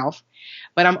herself,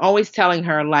 but I'm always telling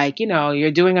her, like, you're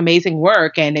doing amazing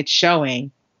work and it's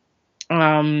showing.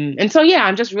 And so, yeah,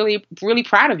 I'm just really, really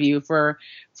proud of you for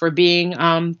being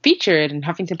featured in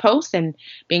Huffington Post and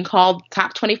being called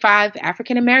top 25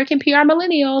 African-American PR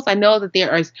millennials. I know that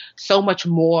there is so much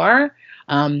more.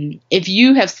 If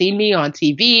you have seen me on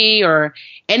TV or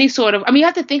any sort of, you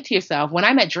have to think to yourself, when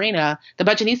I met Drina, the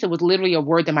Budgetnista was literally a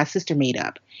word that my sister made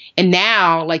up. And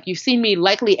now, like, you've seen me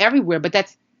likely everywhere, but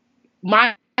that's,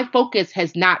 my focus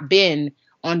has not been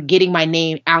on getting my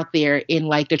name out there in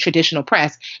like the traditional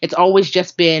press. It's always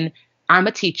just been, I'm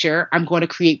a teacher. I'm going to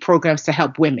create programs to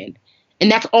help women.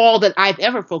 And that's all that I've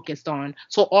ever focused on.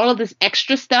 So all of this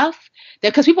extra stuff,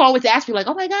 because people always ask me like,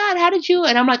 oh my God, how did you?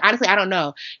 And I'm like, honestly, I don't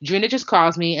know. Drina just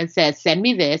calls me and says, send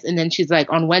me this. And then she's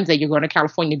like, on Wednesday, you're going to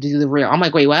California to do the reel. I'm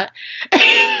like, wait, what?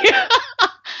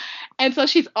 And so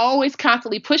she's always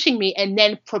constantly pushing me and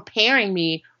then preparing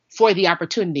me for the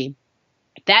opportunity.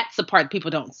 That's the part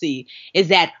people don't see, is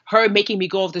that her making me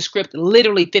go over the script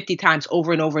literally 50 times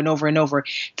over and over and over and over,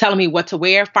 telling me what to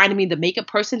wear, finding me the makeup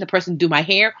person, the person to do my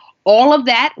hair. All of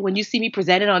that, when you see me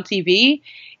presented on TV,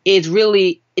 is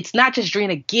really, it's not just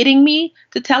Drina getting me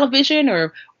to television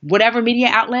or whatever media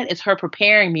outlet, it's her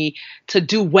preparing me to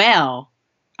do well.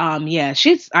 Yeah,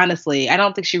 she's honestly, I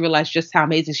don't think she realized just how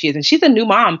amazing she is. And she's a new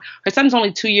mom. Her son's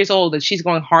only 2 years old and she's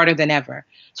going harder than ever.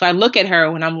 So I look at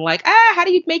her when I'm like, how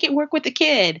do you make it work with the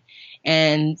kid?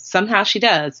 And somehow she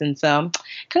does. And so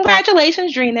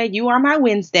congratulations, Drina. You are my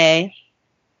Wednesday.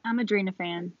 I'm a Drina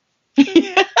fan.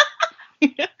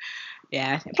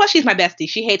 Yeah. Plus, she's my bestie.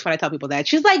 She hates when I tell people that.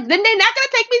 She's like, then they're not going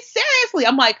to take me seriously.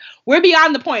 I'm like, we're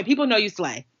beyond the point. People know you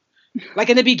slay. Like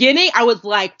in the beginning, I was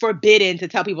like forbidden to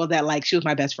tell people that like she was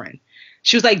my best friend.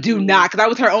 She was like, do not, because I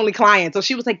was her only client. So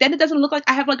she was like, then it doesn't look like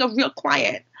I have like a real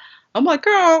client. I'm like,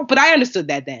 girl, but I understood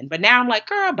that then. But now I'm like,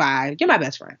 girl, bye. You're my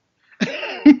best friend.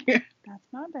 That's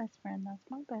my best friend. That's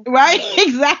my best friend. Right?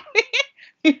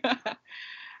 Exactly.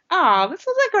 Oh, this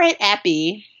was a great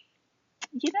epi.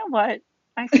 You know what?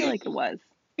 I feel like it was.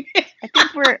 I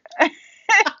think we're positive.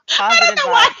 I don't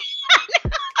know why.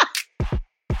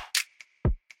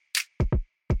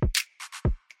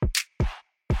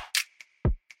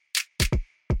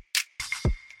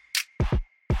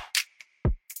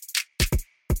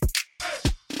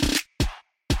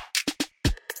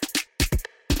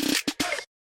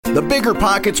 The Bigger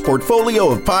Pockets portfolio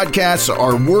of podcasts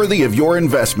are worthy of your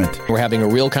investment. We're having a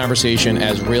real conversation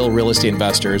as real estate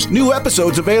investors. New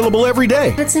episodes available every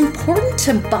day. It's important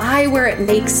to buy where it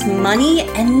makes money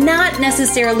and not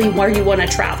necessarily where you want to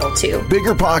travel to.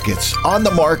 Bigger Pockets, On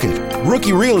the Market,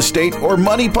 Rookie Real Estate, or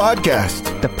Money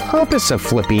Podcast. The purpose of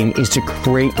flipping is to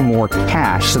create more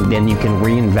cash so then you can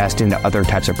reinvest into other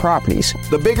types of properties.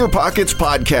 The Bigger Pockets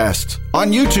Podcast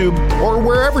on YouTube or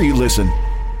wherever you listen.